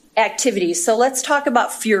activities. So let's talk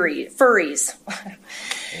about furries.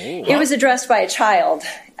 It was addressed by a child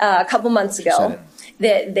a couple months ago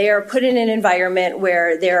that they are put in an environment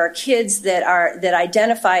where there are kids that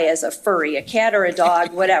identify as a furry, a cat or a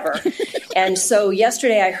dog, whatever. And so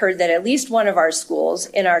yesterday I heard that at least one of our schools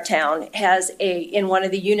in our town has in one of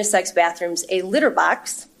the unisex bathrooms, a litter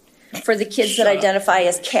box for the kids that identify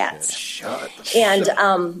as cats. And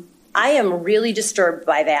I am really disturbed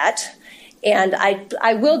by that. And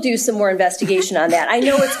I will do some more investigation on that. I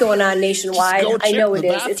know what's going on nationwide. I know it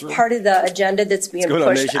is. It's part of the agenda that's being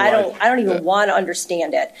pushed. I don't even want to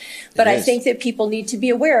understand it. But I think that people need to be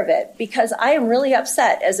aware of it, because I am really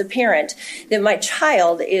upset as a parent that my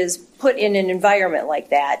child is put in an environment like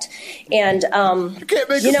that. And,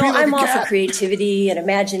 I'm all for creativity and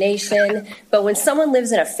imagination, but when someone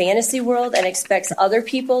lives in a fantasy world and expects other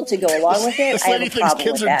people to go along with it, I have a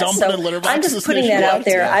problem with that. So I'm just putting that out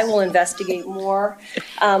there. I will investigate more.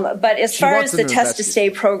 But as far as the Test to Stay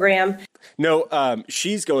program. No,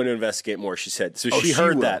 she's going to investigate more, she said. So she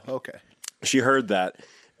heard that. Okay. She heard that.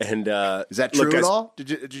 And is that true at all?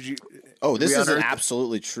 Did you? Oh, this is an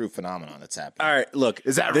absolutely true phenomenon that's happening. All right, look,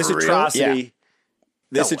 is that this real? atrocity? Yeah.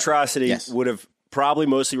 This atrocity would have probably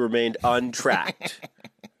mostly remained untracked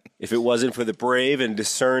if it wasn't for the brave and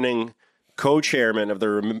discerning co-chairman of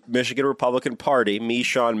the Michigan Republican Party,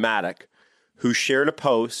 Meshawn Maddock, who shared a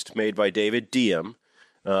post made by David Diem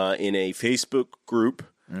in a Facebook group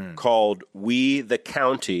called We the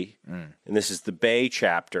County, and this is the Bay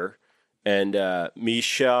chapter. And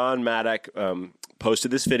Meshawn Maddock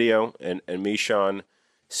posted this video, and Meshawn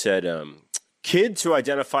said, kids who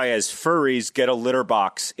identify as furries get a litter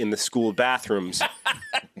box in the school bathrooms.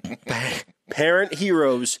 Parent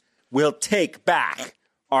heroes will take back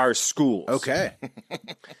our schools. Okay.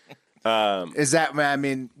 Is that, I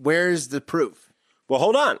mean, where's the proof? Well,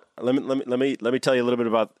 hold on. Let me tell you a little bit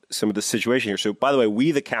about some of the situation here. So, by the way,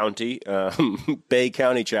 We the County, Bay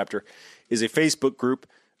County chapter, is a Facebook group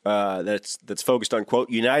that's focused on, quote,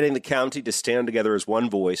 uniting the county to stand together as one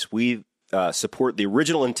voice. We support the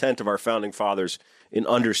original intent of our founding fathers in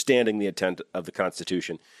understanding the intent of the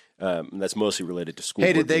Constitution. And that's mostly related to school.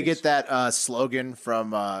 Hey, did they get that slogan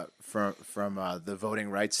from the voting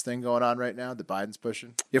rights thing going on right now that Biden's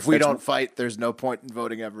pushing? If we don't fight, there's no point in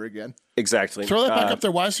voting ever again. Exactly. Throw that back up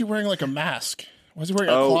there. Why is he wearing like a mask? Why is he wearing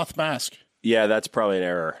a cloth mask? Yeah, that's probably an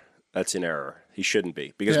error. That's an error. He shouldn't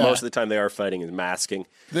be, because most of the time they are fighting and masking.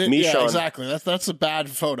 Yeah, exactly. That's a bad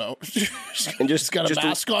photo. And just got a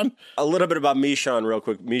mask on. A little bit about Meshawn real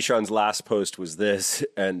quick. Meshawn's last post was this,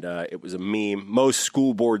 and it was a meme. Most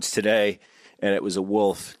school boards today, and it was a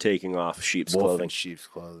wolf taking off sheep's clothing. Sheep's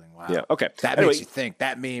clothing. Wow. Yeah. Okay. That makes you think.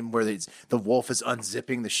 That meme where the wolf is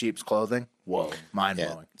unzipping the sheep's clothing. Whoa. Mind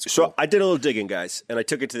blowing. Cool. So I did a little digging, guys, and I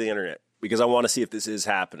took it to the internet, because I want to see if this is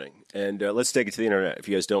happening. And let's take it to the internet, if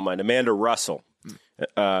you guys don't mind. Amanda Russell,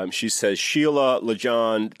 she says, Sheila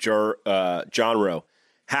LeJohn Johnroe,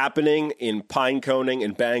 happening in Pineconing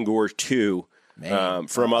and Bangor too,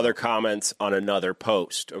 from other comments on another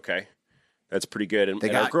post. Okay, that's pretty good. And they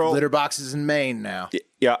and got our girl, litter boxes in Maine now.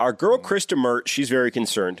 Yeah, our girl Krista Mert, she's very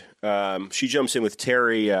concerned. She jumps in with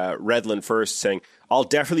Terry Redlin first, saying, I'll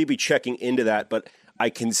definitely be checking into that, but I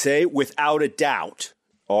can say without a doubt,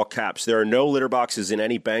 all caps, there are no litter boxes in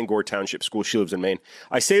any Bangor Township school. She lives in Maine.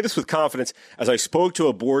 I say this with confidence as I spoke to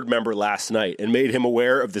a board member last night and made him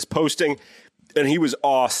aware of this posting, and he was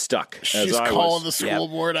awestruck. She's calling the school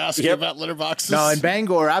board asking about litter boxes. No, in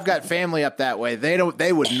Bangor, I've got family up that way.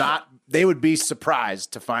 They would be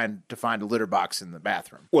surprised to find a litter box in the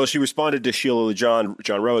bathroom. Well, she responded to Sheila John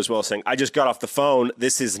Rowe as well, saying, I just got off the phone.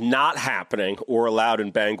 This is not happening or allowed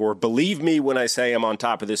in Bangor. Believe me when I say I'm on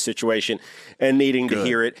top of this situation and needing to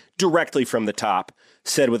hear it directly from the top,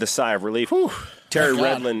 said with a sigh of relief. Whew, Terry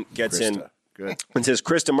Redlin gets in and says,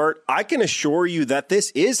 Krista Mert, I can assure you that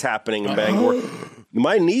this is happening in Bangor.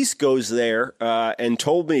 My niece goes there and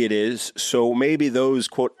told me it is, so maybe those,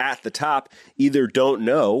 quote, at the top either don't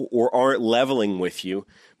know or aren't leveling with you.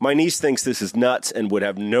 My niece thinks this is nuts and would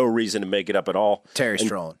have no reason to make it up at all. Terry's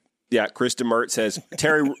trolling. Yeah, Krista Mert says,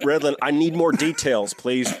 Terry Redlin, I need more details,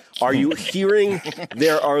 please. Are you hearing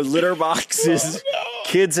there are litter boxes,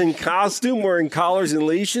 kids in costume wearing collars and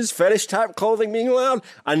leashes, fetish-type clothing being allowed?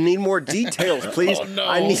 I need more details, please.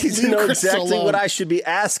 I need to know exactly what I should be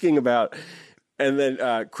asking about. And then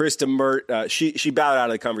Krista Mert, she bowed out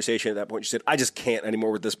of the conversation at that point. She said, I just can't anymore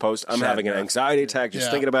with this post. I'm having an anxiety attack just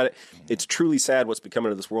thinking about it. It's truly sad what's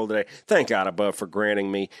becoming of this world today. Thank God above for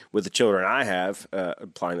granting me with the children I have,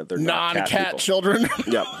 implying that they're not non-cat children.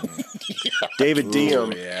 Yep. David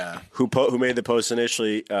Diem, who made the post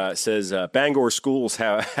initially, says, Bangor Schools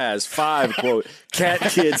has 5, quote, cat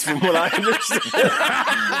kids from what I understand.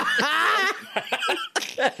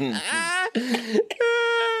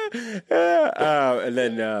 And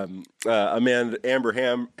then Amber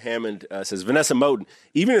Hammond says, Vanessa Moten,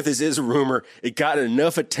 even if this is a rumor, it got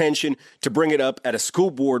enough attention to bring it up at a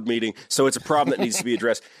school board meeting, so it's a problem that needs to be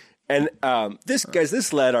addressed. And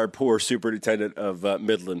this led our poor superintendent of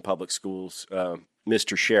Midland Public Schools, Mr.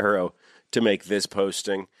 Sharrow, to make this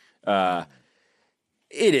posting. It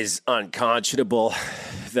is unconscionable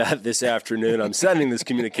that this afternoon I'm sending this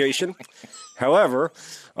communication. However,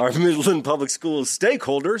 our Midland Public Schools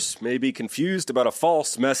stakeholders may be confused about a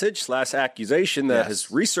false message / accusation that has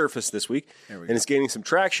resurfaced this week and is gaining some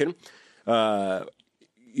traction.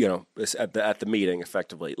 at the meeting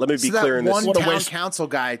effectively. Let me be So clear in that this. one town council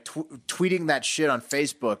guy tweeting that shit on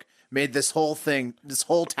Facebook made this whole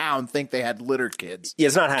town think they had litter kids. Yeah,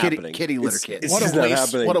 it's not happening. Kitty litter kids. What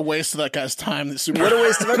a waste of that guy's time. What a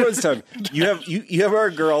waste of everyone's time. You have our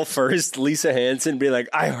girl first, Lisa Hansen, being like,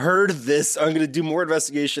 I heard this. I'm going to do more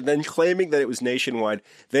investigation. Then claiming that it was nationwide.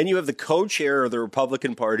 Then you have the co-chair of the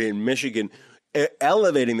Republican Party in Michigan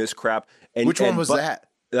elevating this crap. Which one was that?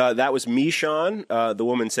 That was Michonne, the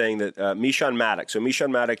woman saying that Michonne Maddock. So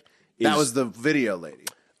Michonne Maddock is... That was the video lady.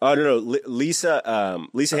 Oh, no. Lisa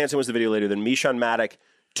Hansen was the video lady. Then Michonne Maddock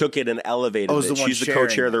took it and elevated it. She's the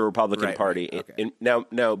co-chair of the Republican Party. Right. Okay. And now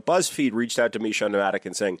BuzzFeed reached out to Michonne Maddock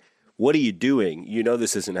and saying, what are you doing? You know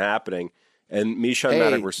this isn't happening. And Michonne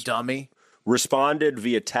Maddock dummy. responded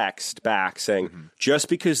via text back saying, just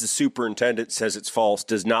because the superintendent says it's false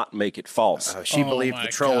does not make it false. She believed the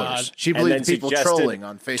trollers. God. She believed people trolling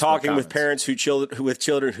on Facebook. Talking comments. with parents with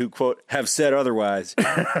children who, quote, have said otherwise. like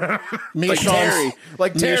Terry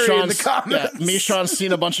in the comments. Yeah, Michonne's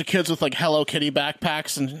seen a bunch of kids with like Hello Kitty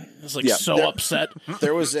backpacks and is like upset.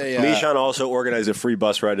 There was a... Michonne also organized a free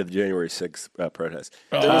bus ride to the January 6th protest.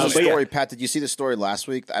 There was a story, Pat, did you see the story last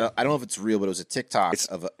week? I don't know if it's real, but it was a TikTok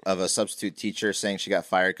of a substitute teacher saying she got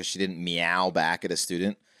fired because she didn't meow back at a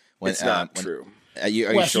student. It's not true. Are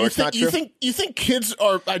you sure it's not true? You think kids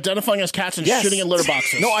are identifying as cats and shitting in litter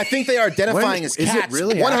boxes? No, I think they are identifying as cats. Is it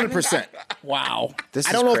really 100%? Wow.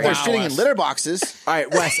 I don't know if they're shitting in litter boxes. All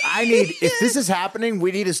right, Wes, if this is happening,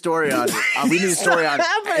 we need a story on it. We need a story on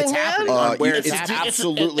it's happening. Where it's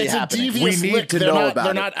absolutely happening. We need to know about it.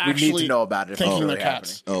 They're not actually we need to know about it. Thinking they're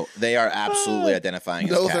cats. Oh, they are absolutely identifying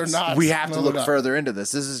as cats. No, they're not. We have to look further into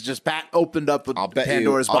this. This is just Pat opened up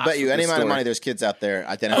Pandora's box. I'll bet you any amount of money there's kids out there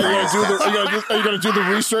identifying as cats. Are you going to do the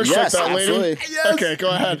research? Yes, like that absolutely. Lady? Yes. Okay, go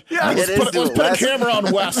ahead. Yes. Let's put a camera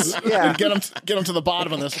on Wes and get him to the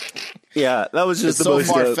bottom of this. Yeah, that was just so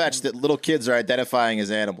far-fetched that little kids are identifying as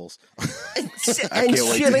animals. and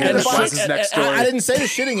shitting in the boxes next door. I didn't say the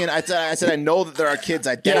shitting in. I said I know that there are kids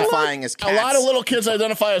identifying as cats. A lot of little kids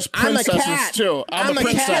identify as princesses too. I'm a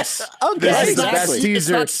princess. Okay, this is the best teaser. It's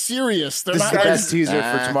not serious. This is the best teaser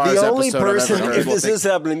for tomorrow's the only episode. Person, if this is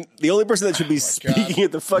happening, the only person that should be speaking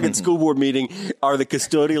at the fucking school board meeting are the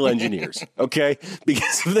custodial engineers. Okay,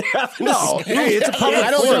 because if they happen it's a public.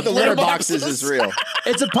 I don't think the litter boxes is real.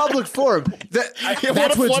 It's a public forum.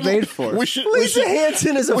 That's what it's made for. Lisa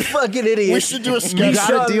Hansen is a fucking idiot. We should do a sketch. You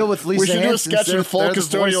got to deal with Lisa Hansen. We should do a sketch in full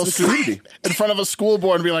custodial suit in front of a school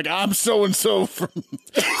board and be like, "I'm so and so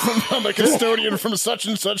I'm a custodian from such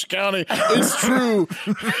and such county. It's true."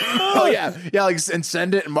 And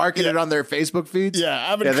send it and market it on their Facebook feeds.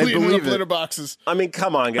 Yeah, I've been cleaning up litter boxes. I mean,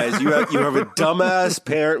 come on, guys. You have a dumbass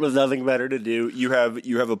parent with nothing better to do. You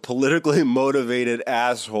have a politically motivated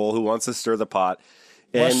asshole who wants to stir the pot.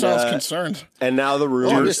 Wes sounds concerned. And now the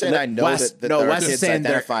rumors. I'm just saying I know that there are kids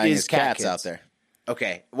identifying as cats out there.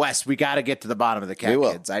 Okay, Wes, we got to get to the bottom of the cat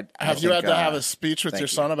kids. Have you had to have a speech with your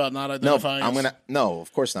son about not identifying? No,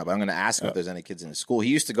 of course not. But I'm gonna ask him if there's any kids in his school. He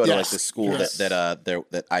used to go to like this school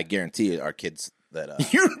that I guarantee are kids that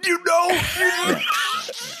you know.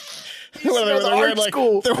 They're wearing like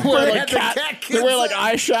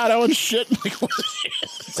eyeshadow and shit.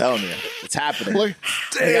 I'm telling you, it's happening. Look,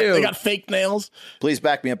 they got fake nails. Please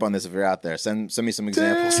back me up on this if you're out there. Send me some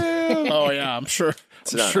examples. Oh yeah, I'm sure.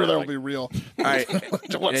 I'm sure that'll be real. All right,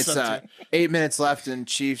 it's 8 minutes left in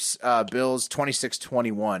Chiefs Bills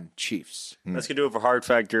 26-21 Chiefs. Let's get to it for Hard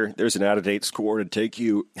Factor. There's an out-of-date score to take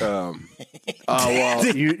you. Well,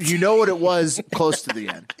 you know what it was close to the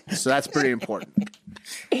end, so that's pretty important.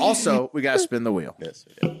 Also, we got to spin the wheel. Yes,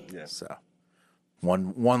 we do. Yeah. So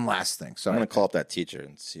one last thing. So I'm going to call up that teacher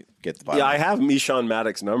and get the bottom. Yeah, I have Michonne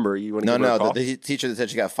Maddock's number. You want to the teacher that said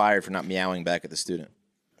she got fired for not meowing back at the student.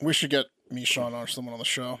 We should get Michonne or someone on the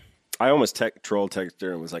show. I almost texted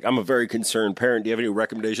her and was like, "I'm a very concerned parent. Do you have any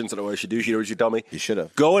recommendations on what I should do?" You know what you tell me? You should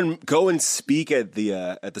have go and speak at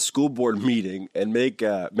the school board meeting and make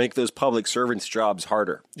those public servants' jobs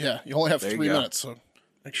harder. Yeah, you only have 3 minutes, so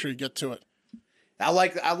make sure you get to it. I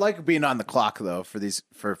like being on the clock though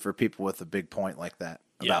for people with a big point like that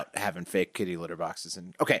about having fake kitty litter boxes.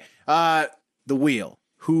 And okay, the wheel.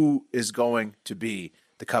 Who is going to be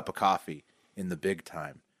the cup of coffee in the big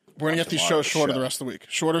time? We're going to get these shows shorter the rest of the week.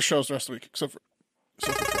 Shorter shows the rest of the week, except for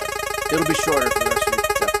it'll be shorter for the rest of the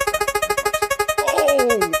week.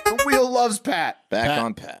 Oh, the wheel loves Pat. Back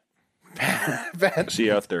on Pat. Pat. See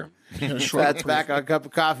you out there. Pat's back on a cup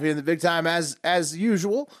of coffee in the big time as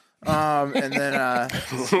usual. And then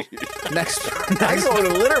next I go to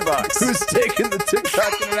litter box. Who's taking the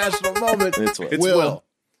TikTok International Moment? It's Will.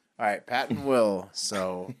 All All right, Pat and Will.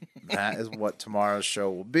 So that is what tomorrow's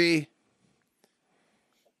show will be.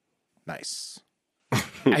 Nice.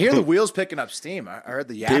 I hear the wheel's picking up steam. I heard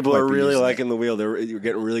the yak people are might be really using liking the wheel. You're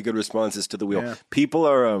getting really good responses to the wheel. Yeah. People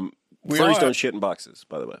are furries don't shit in boxes,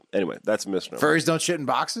 by the way. Anyway, that's a misnomer. Furries don't shit in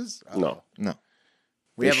boxes? No. We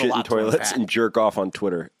They have a shit in lot to toilets unpack. and jerk off on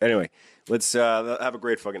Twitter. Anyway, let's have a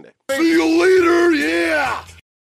great fucking day. See you later, yeah!